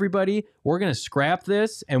trade for everybody. We're going to scrap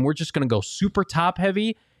this, and we're just going to go super top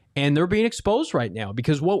heavy. And they're being exposed right now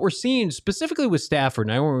because what we're seeing specifically with Stafford,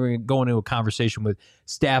 and I want to go into a conversation with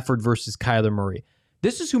Stafford versus Kyler Murray.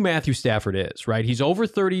 This is who Matthew Stafford is, right? He's over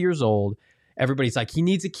 30 years old. Everybody's like, he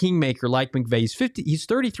needs a kingmaker like McVay. He's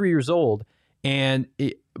 33 years old. And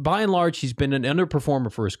by and large, he's been an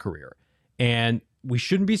underperformer for his career. And we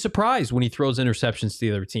shouldn't be surprised when he throws interceptions to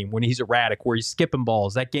the other team, when he's erratic, where he's skipping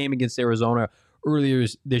balls. That game against Arizona earlier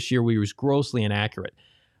this year, where he was grossly inaccurate.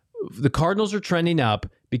 The Cardinals are trending up.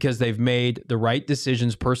 because they've made the right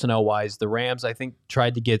decisions personnel-wise. The Rams, I think,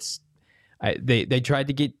 tried to get they tried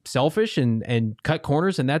to get selfish and cut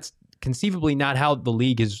corners, and that's conceivably not how the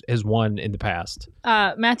league has won in the past.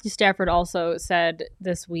 Matthew Stafford also said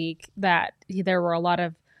this week that there were a lot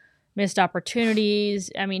of missed opportunities.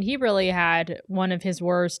 I mean, he really had one of his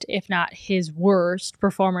worst, if not his worst,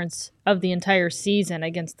 performance of the entire season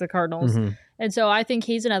against the Cardinals. Mm-hmm. And so I think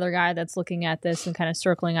he's another guy that's looking at this and kind of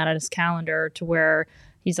circling out at his calendar to where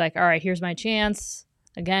he's like, all right, here's my chance.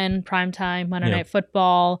 Again, primetime, Monday Night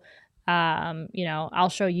Football. I'll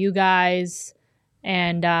show you guys.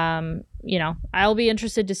 And, I'll be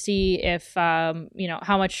interested to see if, how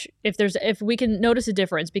much, if we can notice a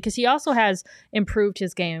difference, because he also has improved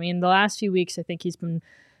his game. I mean, the last few weeks, I think he's been,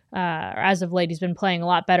 as of late, he's been playing a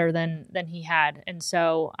lot better than he had. And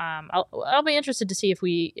so I'll be interested to see if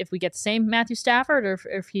we get the same Matthew Stafford or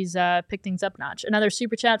if he's picked things up a notch. Another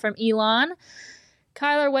super chat from Elon.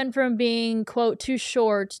 Kyler went from being, quote, too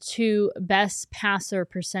short to best passer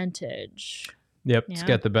percentage. Yep, he's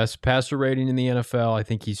got the best passer rating in the NFL. I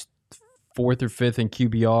think he's 4th or 5th in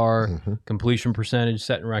QBR, completion percentage,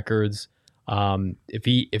 setting records. If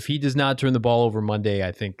he does not turn the ball over Monday,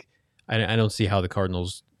 I think I don't see how the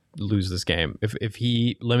Cardinals lose this game. If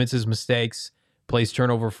he limits his mistakes, plays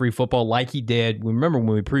turnover-free football like he did. Remember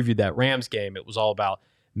when we previewed that Rams game, it was all about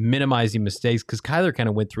minimizing mistakes because Kyler kind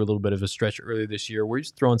of went through a little bit of a stretch earlier this year where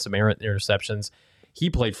he's throwing some errant interceptions. He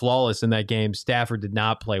played flawless in that game. Stafford did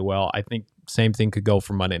not play well. I think same thing could go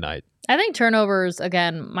for Monday night. I think turnovers,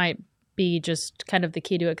 again, might be just kind of the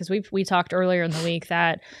key to it because we talked earlier in the week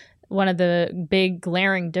that one of the big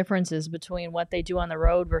glaring differences between what they do on the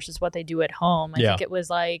road versus what they do at home. I think it was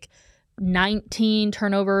like 19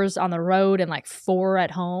 turnovers on the road and like 4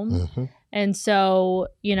 at home. Mm-hmm. And so,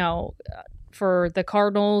 for the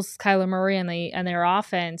Cardinals, Kyler Murray and their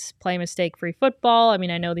offense, play mistake-free football. I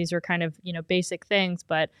mean, I know these are kind of, basic things,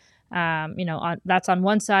 but, that's on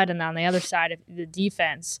one side, and on the other side of the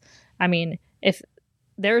defense. I mean, if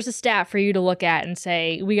there's a stat for you to look at and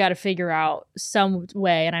say, we got to figure out some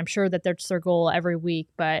way, and I'm sure that that's their goal every week,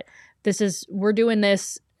 but we're doing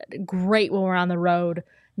this great when we're on the road,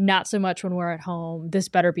 not so much when we're at home. This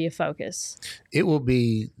better be a focus.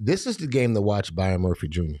 This is the game to watch Byron Murphy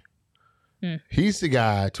Jr. He's the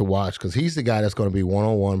guy to watch because he's the guy that's going to be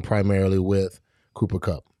one-on-one primarily with Cooper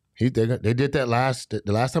Kupp. They did that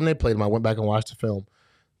the last time they played him. I went back and watched the film.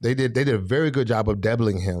 They did a very good job of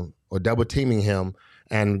doubling him or double teaming him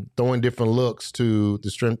and throwing different looks to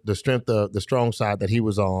the strong side that he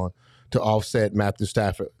was on to offset Matthew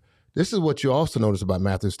Stafford. This is what you also notice about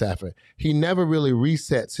Matthew Stafford. He never really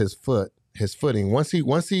resets his footing. Once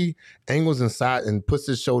he angles inside and puts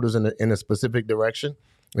his shoulders in a specific direction.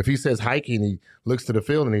 If he says hiking, he looks to the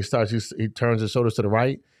field and he turns his shoulders to the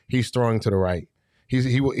right, he's throwing to the right.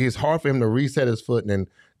 It's hard for him to reset his foot and then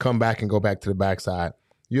come back and go back to the backside.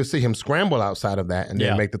 You'll see him scramble outside of that and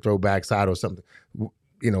then make the throw backside or something.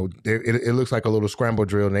 It looks like a little scramble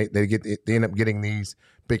drill, and they end up getting these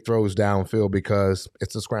big throws downfield because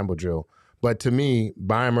it's a scramble drill. But to me,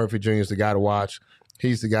 Byron Murphy Jr. is the guy to watch.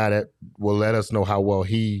 He's the guy that will let us know how well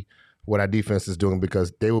what our defense is doing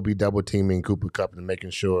because they will be double teaming Cooper Kupp and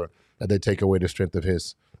making sure that they take away the strength of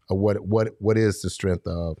what is the strength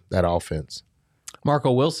of that offense.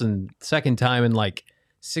 Marco Wilson, second time in like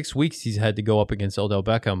 6 weeks he's had to go up against Odell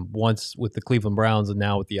Beckham, once with the Cleveland Browns and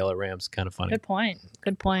now with the LA Rams. Kind of funny. Good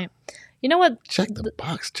point. You know what? Check the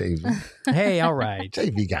box, JV. Hey, all right.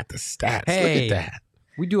 JV got the stats. Hey, look at that.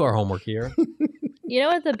 We do our homework here. You know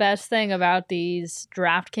what the best thing about these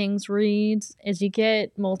DraftKings reads is you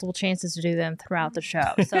get multiple chances to do them throughout the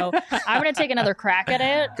show. So I'm going to take another crack at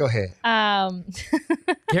it. Go ahead.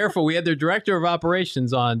 Careful. We had their director of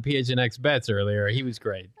operations on PHNX Bets earlier. He was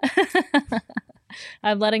great.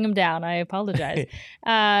 I'm letting him down. I apologize.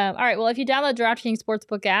 All right. Well, if you download DraftKings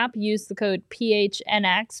Sportsbook app, use the code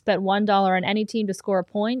PHNX, bet $1 on any team to score a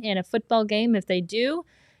point in a football game. If they do,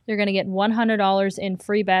 you're going to get $100 in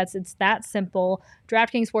free bets. It's that simple.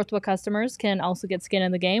 DraftKings Sportsbook customers can also get skin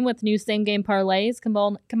in the game with new same-game parlays.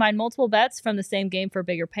 Combine multiple bets from the same game for a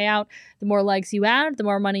bigger payout. The more legs you add, the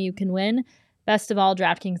more money you can win. Best of all,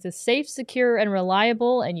 DraftKings is safe, secure, and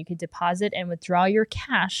reliable, and you can deposit and withdraw your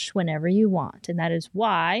cash whenever you want. And that is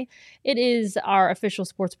why it is our official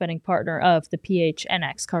sports betting partner of the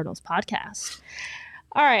PHNX Cardinals podcast.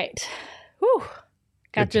 All right. Whew.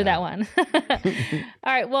 Got through that one.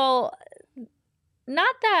 All right. Well,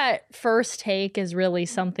 not that First Take is really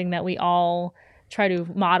something that we all try to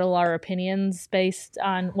model our opinions based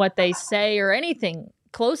on what they say or anything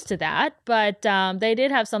close to that, but they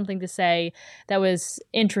did have something to say that was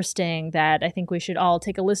interesting that I think we should all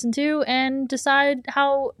take a listen to and decide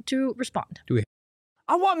how to respond.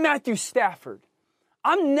 I want Matthew Stafford.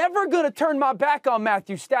 I'm never going to turn my back on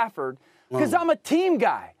Matthew Stafford because I'm a team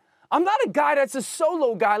guy. I'm not a guy that's a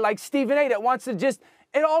solo guy like Stephen A. that wants to just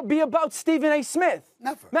it all be about Stephen A. Smith.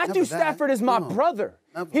 Matthew Stafford is my brother.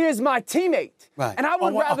 He is my teammate. Right. And I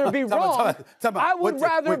would rather be wrong. I would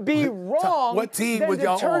rather be wrong what team than was to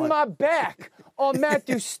y'all turn on? my back on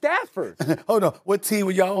Matthew Stafford. Hold on. What team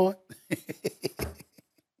were y'all on?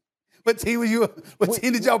 What team were you? What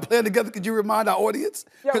team did y'all play together? Could you remind our audience?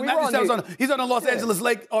 Because Matthew Stafford's he's on the Los Angeles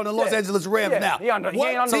Los Angeles Rams now. He ain't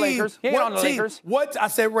on the Lakers. He ain't on the Lakers. I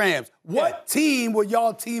said Rams. What team were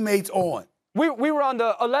y'all teammates on? We were on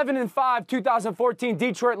the 11-5 2014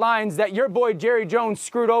 Detroit Lions that your boy Jerry Jones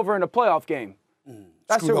screwed over in a playoff game.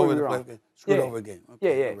 That's who we were on. Screwed over again.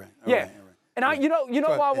 Okay. All right. And you know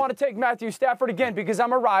why I want to take Matthew Stafford again? Because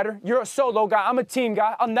I'm a rider. You're a solo guy. I'm a team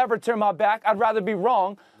guy. I'll never turn my back. I'd rather be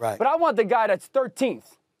wrong. Right. But I want the guy that's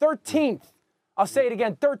 13th. 13th. I'll say it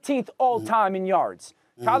again. 13th all-time in yards.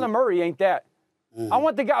 Kyler Murray ain't that. I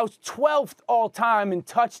want the guy who's 12th all-time in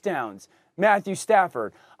touchdowns. Matthew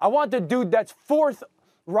Stafford. I want the dude that's 4th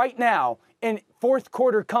right now in fourth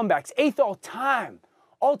quarter comebacks, 8th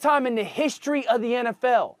all time in the history of the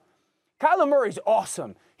NFL. Kyler Murray's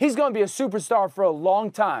awesome. He's going to be a superstar for a long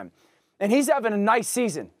time. And he's having a nice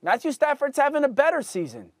season. Matthew Stafford's having a better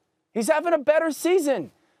season. He's having a better season.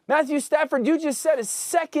 Matthew Stafford, you just said, is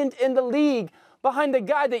second in the league behind the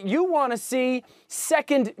guy that you want to see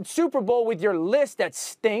second Super Bowl with your list that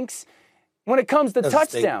stinks when it comes to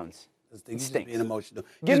touchdowns. He's just being emotional.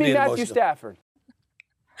 Give me Matthew Stafford.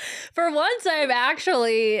 For once, I'm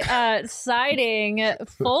actually siding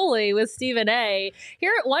fully with Stephen A.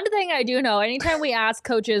 Here, one thing I do know, anytime we ask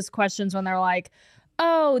coaches questions when they're like,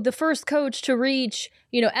 oh, the first coach to reach,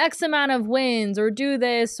 X amount of wins or do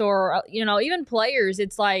this or, even players,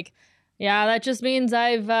 it's like, yeah, that just means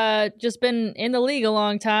I've just been in the league a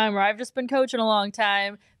long time or I've just been coaching a long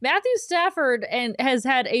time. Matthew Stafford has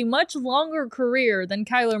had a much longer career than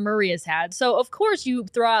Kyler Murray has had. So, of course, you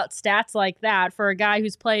throw out stats like that for a guy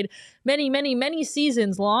who's played many, many, many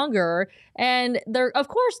seasons longer. And of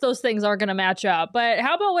course, those things are going to match up. But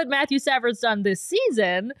how about what Matthew Stafford's done this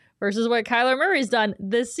season versus what Kyler Murray's done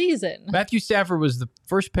this season? Matthew Stafford was the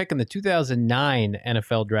first pick in the 2009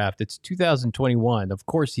 NFL draft. It's 2021. Of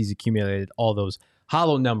course, he's accumulated all those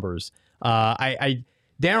hollow numbers.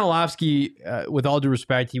 Dan Orlovsky, with all due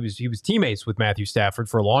respect, he was teammates with Matthew Stafford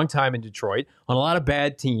for a long time in Detroit on a lot of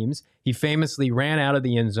bad teams. He famously ran out of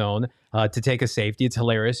the end zone to take a safety. It's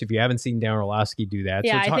hilarious if you haven't seen Dan Orlovsky do that.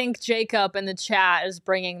 Yeah, so I think Jacob in the chat is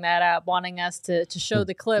bringing that up, wanting us to show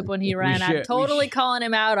the clip when he ran out, totally calling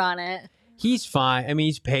him out on it. He's fine. I mean,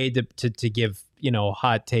 he's paid to give,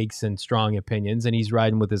 hot takes and strong opinions, and he's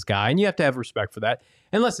riding with this guy, and you have to have respect for that.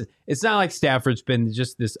 And listen, it's not like Stafford's been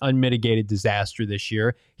just this unmitigated disaster this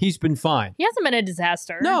year. He's been fine. He hasn't been a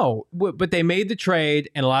disaster. No, but they made the trade,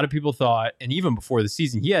 and a lot of people thought, and even before the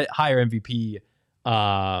season, he had higher MVP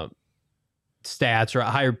stats or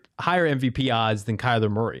higher MVP odds than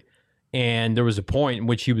Kyler Murray. And there was a point in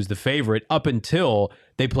which he was the favorite up until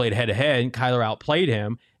they played head-to-head, and Kyler outplayed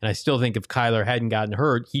him. And I still think if Kyler hadn't gotten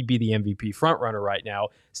hurt, he'd be the MVP frontrunner right now.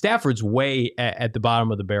 Stafford's way at the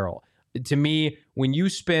bottom of the barrel. To me, when you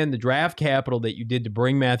spend the draft capital that you did to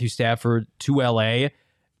bring Matthew Stafford to LA,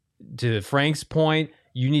 to Frank's point,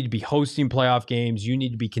 you need to be hosting playoff games. You need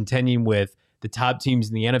to be contending with the top teams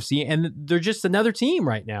in the NFC. And they're just another team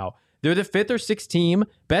right now. They're the 5th or 6th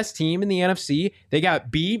best team in the NFC. They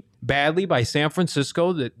got beat badly by San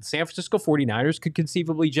Francisco. The San Francisco 49ers could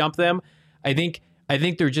conceivably jump them. I think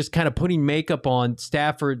they're just kind of putting makeup on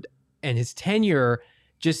Stafford and his tenure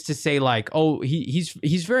just to say like, oh,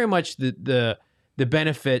 he's very much the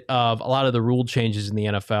benefit of a lot of the rule changes in the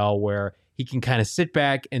NFL where he can kind of sit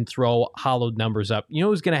back and throw hollowed numbers up. You know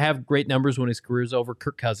who's going to have great numbers when his career's over?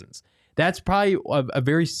 Kirk Cousins. That's probably a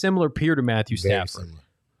very similar peer to Matthew Stafford.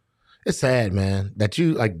 It's sad, man, that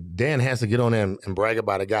Dan has to get on there and brag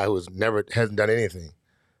about a guy who hasn't done anything.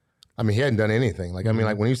 I mean, he hadn't done anything.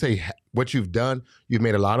 When you say what you've done, you've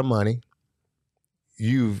made a lot of money.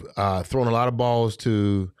 You've thrown a lot of balls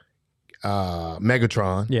to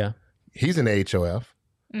Megatron. Yeah. He's in the HOF.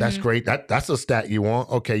 That's great. That's a stat you want.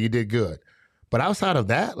 Okay, you did good. But outside of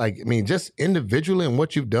that, just individually and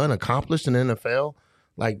what you've done, accomplished in the NFL,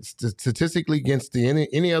 statistically against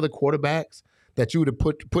any other quarterbacks that you would have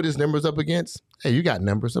put his numbers up against, hey, you got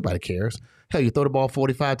numbers. Nobody cares. Hell, you throw the ball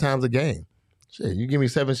 45 times a game. Shit, you give me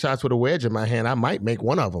 7 shots with a wedge in my hand, I might make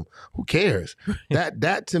one of them. Who cares?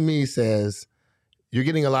 That to me says you're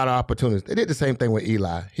getting a lot of opportunities. They did the same thing with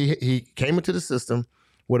Eli. He came into the system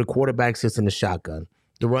where the quarterback sits in the shotgun.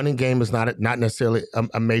 The running game is not necessarily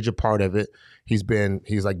a major part of it. He's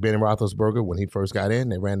like Ben Roethlisberger when he first got in.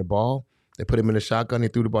 They ran the ball. They put him in the shotgun. He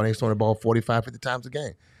threw the ball. They throw the ball 45, 50 times a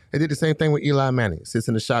game. They did the same thing with Eli Manning. Sits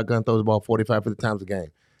in the shotgun, throws the ball 45, 50 times a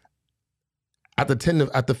game. At the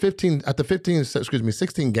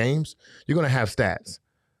 16 games, you're going to have stats.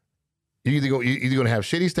 You're either going to have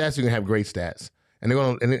shitty stats, or you're going to have great stats, and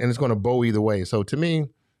it's going to bow either way. So to me,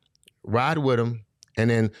 ride with him. And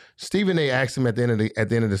then Stephen A. asked him at the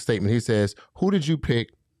end of the statement. He says, "Who did you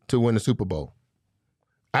pick to win the Super Bowl?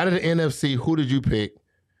 Out of the NFC, who did you pick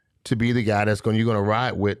to be the guy you're going to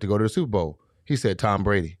ride with to go to the Super Bowl?" He said Tom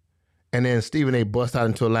Brady. And then Stephen A. bust out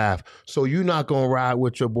into a laugh. "So you're not going to ride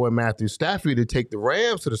with your boy Matthew Stafford to take the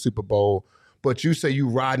Rams to the Super Bowl, but you say you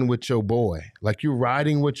riding with your boy. Like you're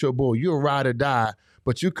riding with your boy. You're a ride or die,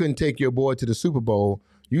 but you couldn't take your boy to the Super Bowl.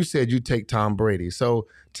 You said you'd take Tom Brady." So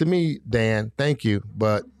to me, Dan, thank you,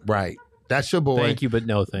 but right. That's your boy. Thank you, but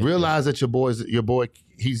no thank you. Realize that your boy,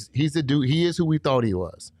 he's the dude. He is who we thought he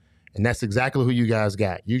was. And that's exactly who you guys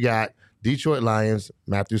got. You got Detroit Lions,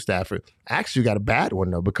 Matthew Stafford. Actually, you got a bad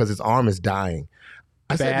one, though, because his arm is dying.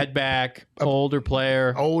 Bad back, older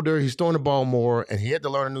player. Older, he's throwing the ball more, and he had to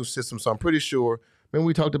learn a new system. So I'm pretty sure, when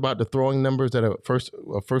we talked about the throwing numbers that a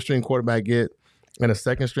first-string quarterback get and a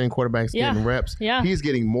second-string quarterback's getting reps, he's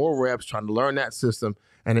getting more reps trying to learn that system,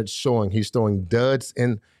 and it's showing. He's throwing duds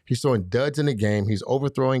in the game. He's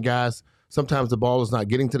overthrowing guys. Sometimes the ball is not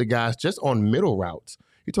getting to the guys just on middle routes.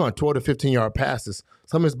 You're talking 12 to 15-yard passes.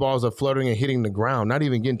 Some of his balls are fluttering and hitting the ground, not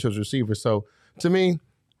even getting to his receiver. So, to me,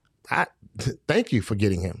 thank you for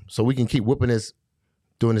getting him, so we can keep whipping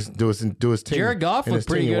do his team. Jared Goff looked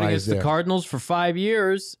pretty good against the Cardinals for 5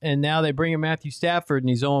 years, and now they bring in Matthew Stafford, and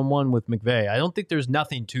he's 0-1 with McVay. I don't think there's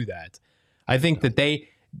nothing to that. I think that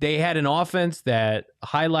they had an offense that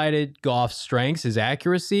highlighted Goff's strengths, his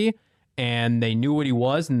accuracy, and they knew what he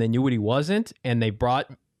was and they knew what he wasn't, and they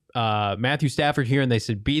brought Matthew Stafford here, and they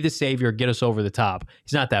said, "Be the savior, get us over the top."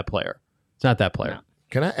 He's not that player. No.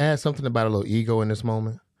 Can I add something about a little ego in this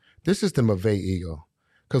moment? This is the McVay ego.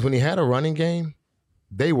 Because when he had a running game,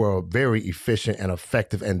 they were a very efficient and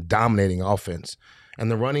effective and dominating offense.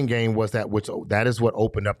 And the running game was that is what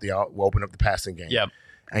opened up the passing game. Yep.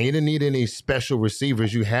 And you didn't need any special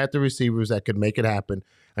receivers. You had the receivers that could make it happen,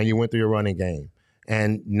 and you went through your running game.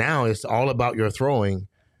 And now it's all about your throwing.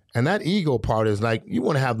 And that ego part is like, you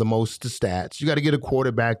want to have the most stats. You got to get a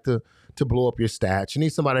quarterback to blow up your stats. You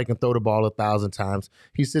need somebody that can throw the ball 1,000 times.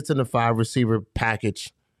 He sits in the 5-receiver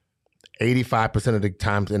package 85% of the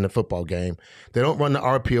times in the football game. They don't run the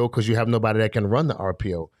RPO because you have nobody that can run the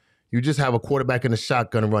RPO. You just have a quarterback in the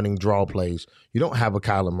shotgun running draw plays. You don't have a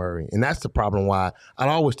Kyler Murray. And that's the problem why I'd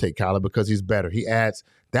always take Kyler, because he's better. He adds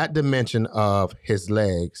that dimension of his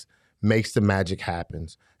legs, makes the magic happen.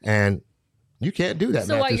 And you can't do that,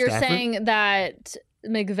 So Matthew what you're Stafford. saying that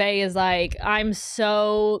McVay is like, I'm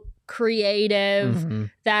so creative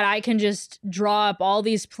that I can just draw up all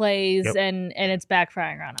these plays and it's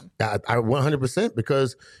backfiring on him. I 100%,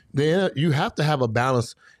 because then you have to have a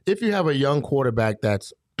balance. If you have a young quarterback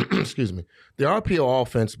that's, excuse me, the RPO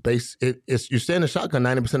offense you stay in the shotgun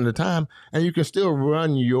 90% of the time, and you can still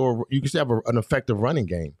have an effective running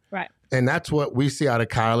game. Right. And that's what we see out of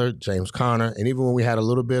Kyler, James Conner, and even when we had a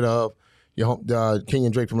little bit of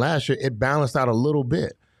Kenyon Drake from last year, it balanced out a little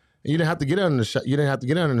bit. You didn't have to get under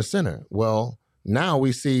the center. Well, now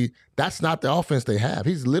we see that's not the offense they have.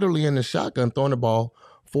 He's literally in the shotgun throwing the ball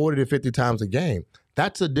 40 to 50 times a game.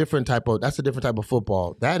 That's a different type of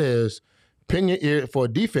football. That is pin your ear for a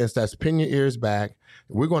defense. That's pin your ears back.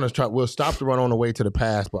 We'll stop the run on the way to the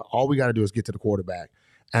pass, but all we got to do is get to the quarterback.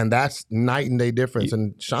 And that's night and day difference.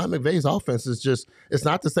 And Sean McVay's offense is it's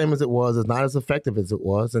not the same as it was. It's not as effective as it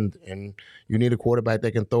was. And you need a quarterback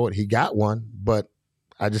that can throw it. He got one, but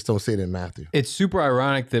I just don't see it in Matthew. It's super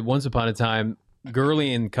ironic that once upon a time,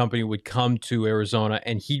 Gurley and company would come to Arizona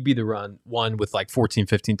and he'd be the one with like 14,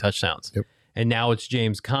 15 touchdowns. Yep. And now it's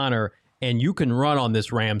James Conner, and you can run on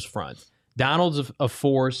this Rams front. Donald's a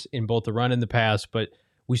force in both the run and the pass, but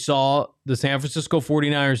we saw the San Francisco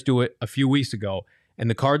 49ers do it a few weeks ago, and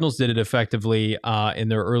the Cardinals did it effectively in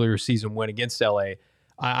their earlier season win against LA.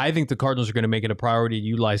 I think the Cardinals are going to make it a priority to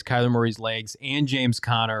utilize Kyler Murray's legs and James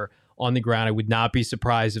Conner on the ground. I would not be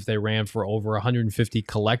surprised if they ran for over 150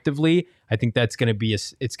 collectively. I think that's going to be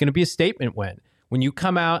a statement win. When you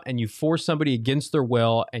come out and you force somebody against their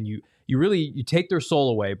will, and you take their soul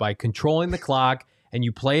away by controlling the clock, and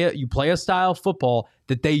you play a style of football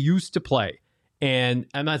that they used to play. And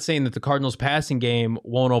I'm not saying that the Cardinals passing game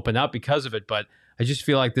won't open up because of it, but I just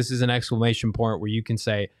feel like this is an exclamation point where you can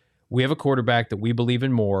say, we have a quarterback that we believe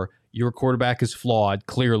in more. Your quarterback is flawed,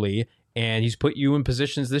 clearly, and he's put you in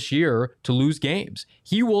positions this year to lose games.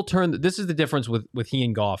 He will turn. This is the difference with he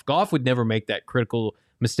and Goff. Goff would never make that critical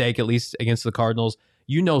mistake, at least against the Cardinals.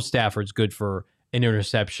 You know Stafford's good for an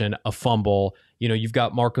interception, a fumble. You know, you've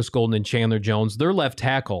got Marcus Golden and Chandler Jones. Their left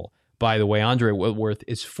tackle, by the way, Andre Whitworth,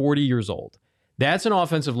 is 40 years old. That's an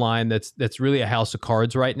offensive line that's really a house of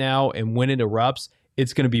cards right now, and when it erupts,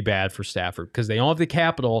 it's going to be bad for Stafford because they don't have the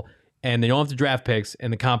capital and they don't have the draft picks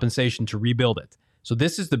and the compensation to rebuild it. So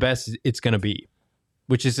this is the best it's going to be,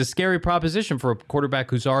 which is a scary proposition for a quarterback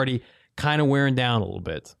who's already kind of wearing down a little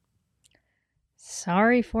bit.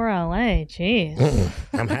 Sorry for LA. Jeez.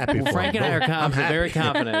 I'm happy for Frank him. and I are confident, very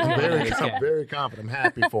confident. I'm very confident. I'm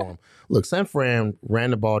happy for him. Look, San Fran ran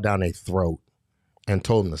the ball down their throat and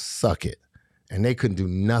told them to suck it, and they couldn't do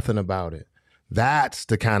nothing about it. That's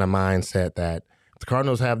the kind of mindset that if the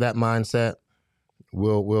Cardinals have that mindset, we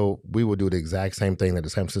will do the exact same thing that the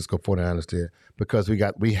San Francisco 49ers did because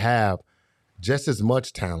we have just as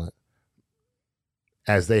much talent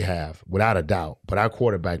as they have, without a doubt. But our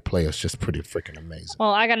quarterback play is just pretty freaking amazing.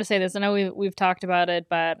 Well, I got to say this. I know we've talked about it,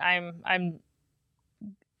 but I'm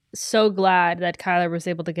so glad that Kyler was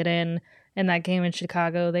able to get in that game in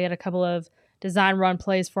Chicago. They had a couple of design run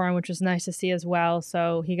plays for him, which was nice to see as well.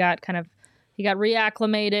 So he got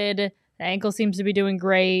reacclimated. The ankle seems to be doing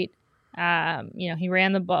great. He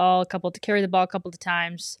ran the ball carried the ball a couple of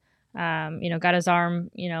times. Got his arm,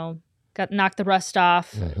 knocked the rust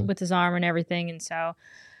off with his arm and everything. And so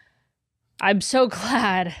I'm so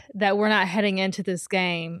glad that we're not heading into this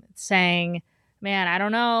game saying, man, I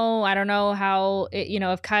don't know how,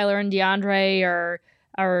 if Kyler and DeAndre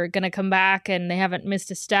are going to come back and they haven't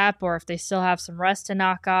missed a step or if they still have some rust to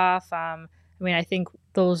knock off. I think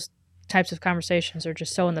those types of conversations are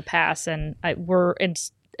just so in the past, and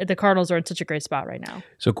the Cardinals are in such a great spot right now.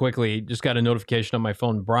 So quickly, just got a notification on my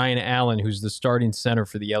phone. Brian Allen, who's the starting center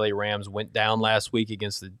for the LA Rams, went down last week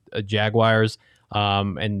against the Jaguars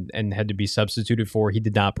and had to be substituted for. He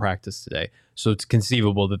did not practice today. So it's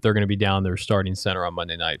conceivable that they're going to be down their starting center on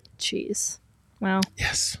Monday night. Jeez. Well.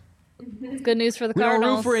 Yes. Good news for the We Cardinals.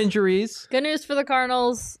 don't root for injuries. Good news for the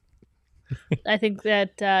Cardinals. I think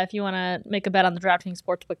that if you want to make a bet on the DraftKings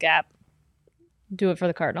Sportsbook app, do it for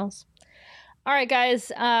the Cardinals. All right,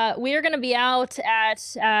 guys, we are going to be out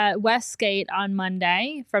at Westgate on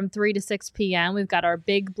Monday from 3 to 6 p.m. We've got our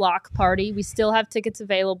big block party. We still have tickets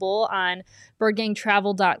available on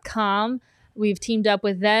birdgangtravel.com. We've teamed up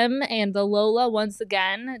with them and the Lola once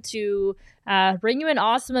again to bring you an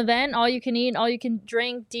awesome event. All you can eat, all you can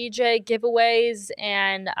drink, DJ, giveaways,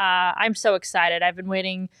 and I'm so excited. I've been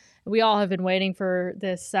waiting. We all have been waiting for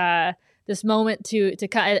this this moment to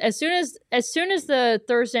as soon as the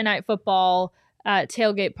Thursday night football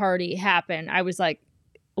tailgate party happened, I was like,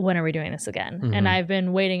 when are we doing this again? Mm-hmm. And I've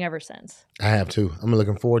been waiting ever since. I have too. I'm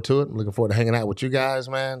looking forward to it. I'm looking forward to hanging out with you guys,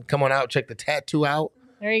 man. Come on out, check the tattoo out.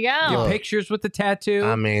 There you go. Get pictures with the tattoo.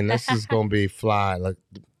 I mean, this is gonna be fly. Like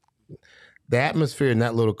the atmosphere in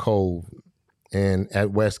that little cove and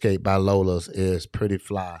at Westgate by Lola's is pretty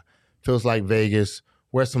fly. Feels like Vegas.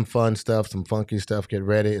 Wear some fun stuff, some funky stuff. Get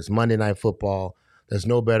ready. It's Monday Night Football. There's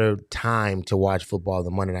no better time to watch football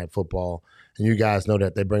than Monday Night Football. And you guys know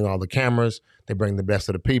that they bring all the cameras. They bring the best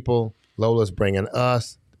of the people. Lola's bringing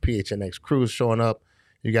us. The PHNX crew's showing up.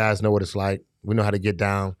 You guys know what it's like. We know how to get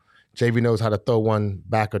down. JV knows how to throw one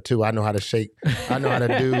back or two. I know how to shake. I know how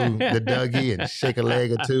to do the Dougie and shake a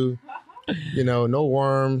leg or two. No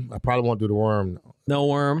worm. I probably won't do the worm. No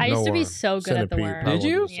worm. I used to be so good at the worm. Did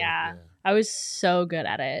you? Yeah. I was so good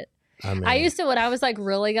at it. I used to, when I was like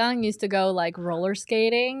really young, used to go like roller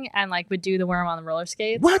skating and like would do the worm on the roller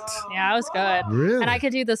skates. What? Yeah, I was good. Really? And I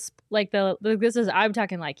could do this I'm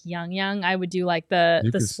talking like young. I would do like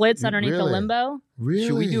the splits underneath the limbo. Really?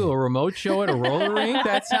 Should we do a remote show at a roller rink?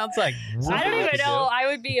 That sounds like I don't even know. I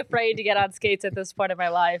would be afraid to get on skates at this point in my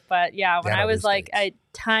life. But yeah, when I was like a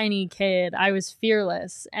tiny kid, I was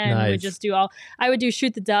fearless and would just I would do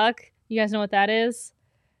shoot the duck. You guys know what that is?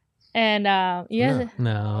 And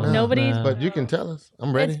nobody. But you can tell us.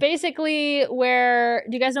 I'm ready. It's basically where.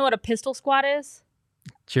 Do you guys know what a pistol squat is?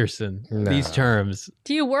 Cheerson. These terms.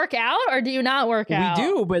 Do you work out or do you not work out? We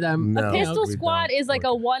do, but I'm. A pistol squat is like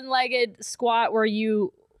a one-legged squat where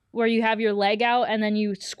you have your leg out and then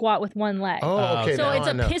you squat with one leg. Oh, okay. So it's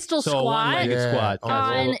a pistol squat. One-legged squat.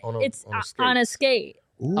 On a skate.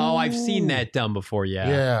 Ooh. Oh, I've seen that done before. Yeah.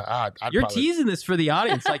 Yeah. You're teasing this for the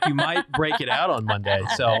audience, like you might break it out on Monday.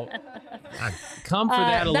 So come for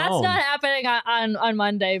that alone. That's not happening on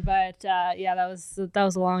Monday, but that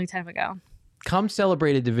was a long time ago. come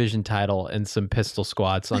celebrate a division title and some pistol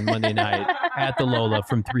squats on Monday night at the Lola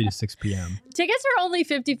from 3 to 6 p.m. Tickets are only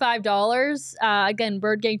 $55. Again,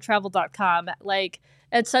 birdgangtravel.com. Like,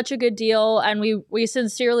 it's such a good deal, and we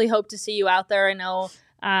sincerely hope to see you out there. I know,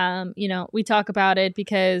 we talk about it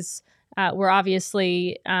because we're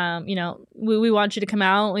obviously, we want you to come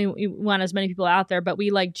out. We want as many people out there, but we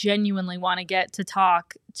like genuinely want to get to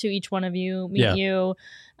talk to each one of you, meet you.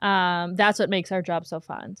 That's what makes our job so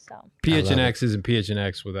fun. So PHNX isn't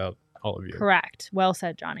PHNX without all of you. Correct. Well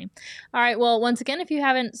said, Johnny. All right. Well, once again, if you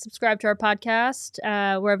haven't subscribed to our podcast,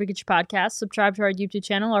 wherever you get your podcasts, subscribe to our YouTube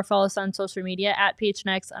channel or follow us on social media at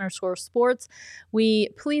PHNX_sports. We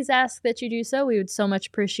please ask that you do so. We would so much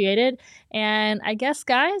appreciate it. And I guess,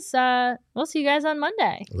 guys, we'll see you guys on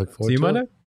Monday. Look forward See you to Monday. it.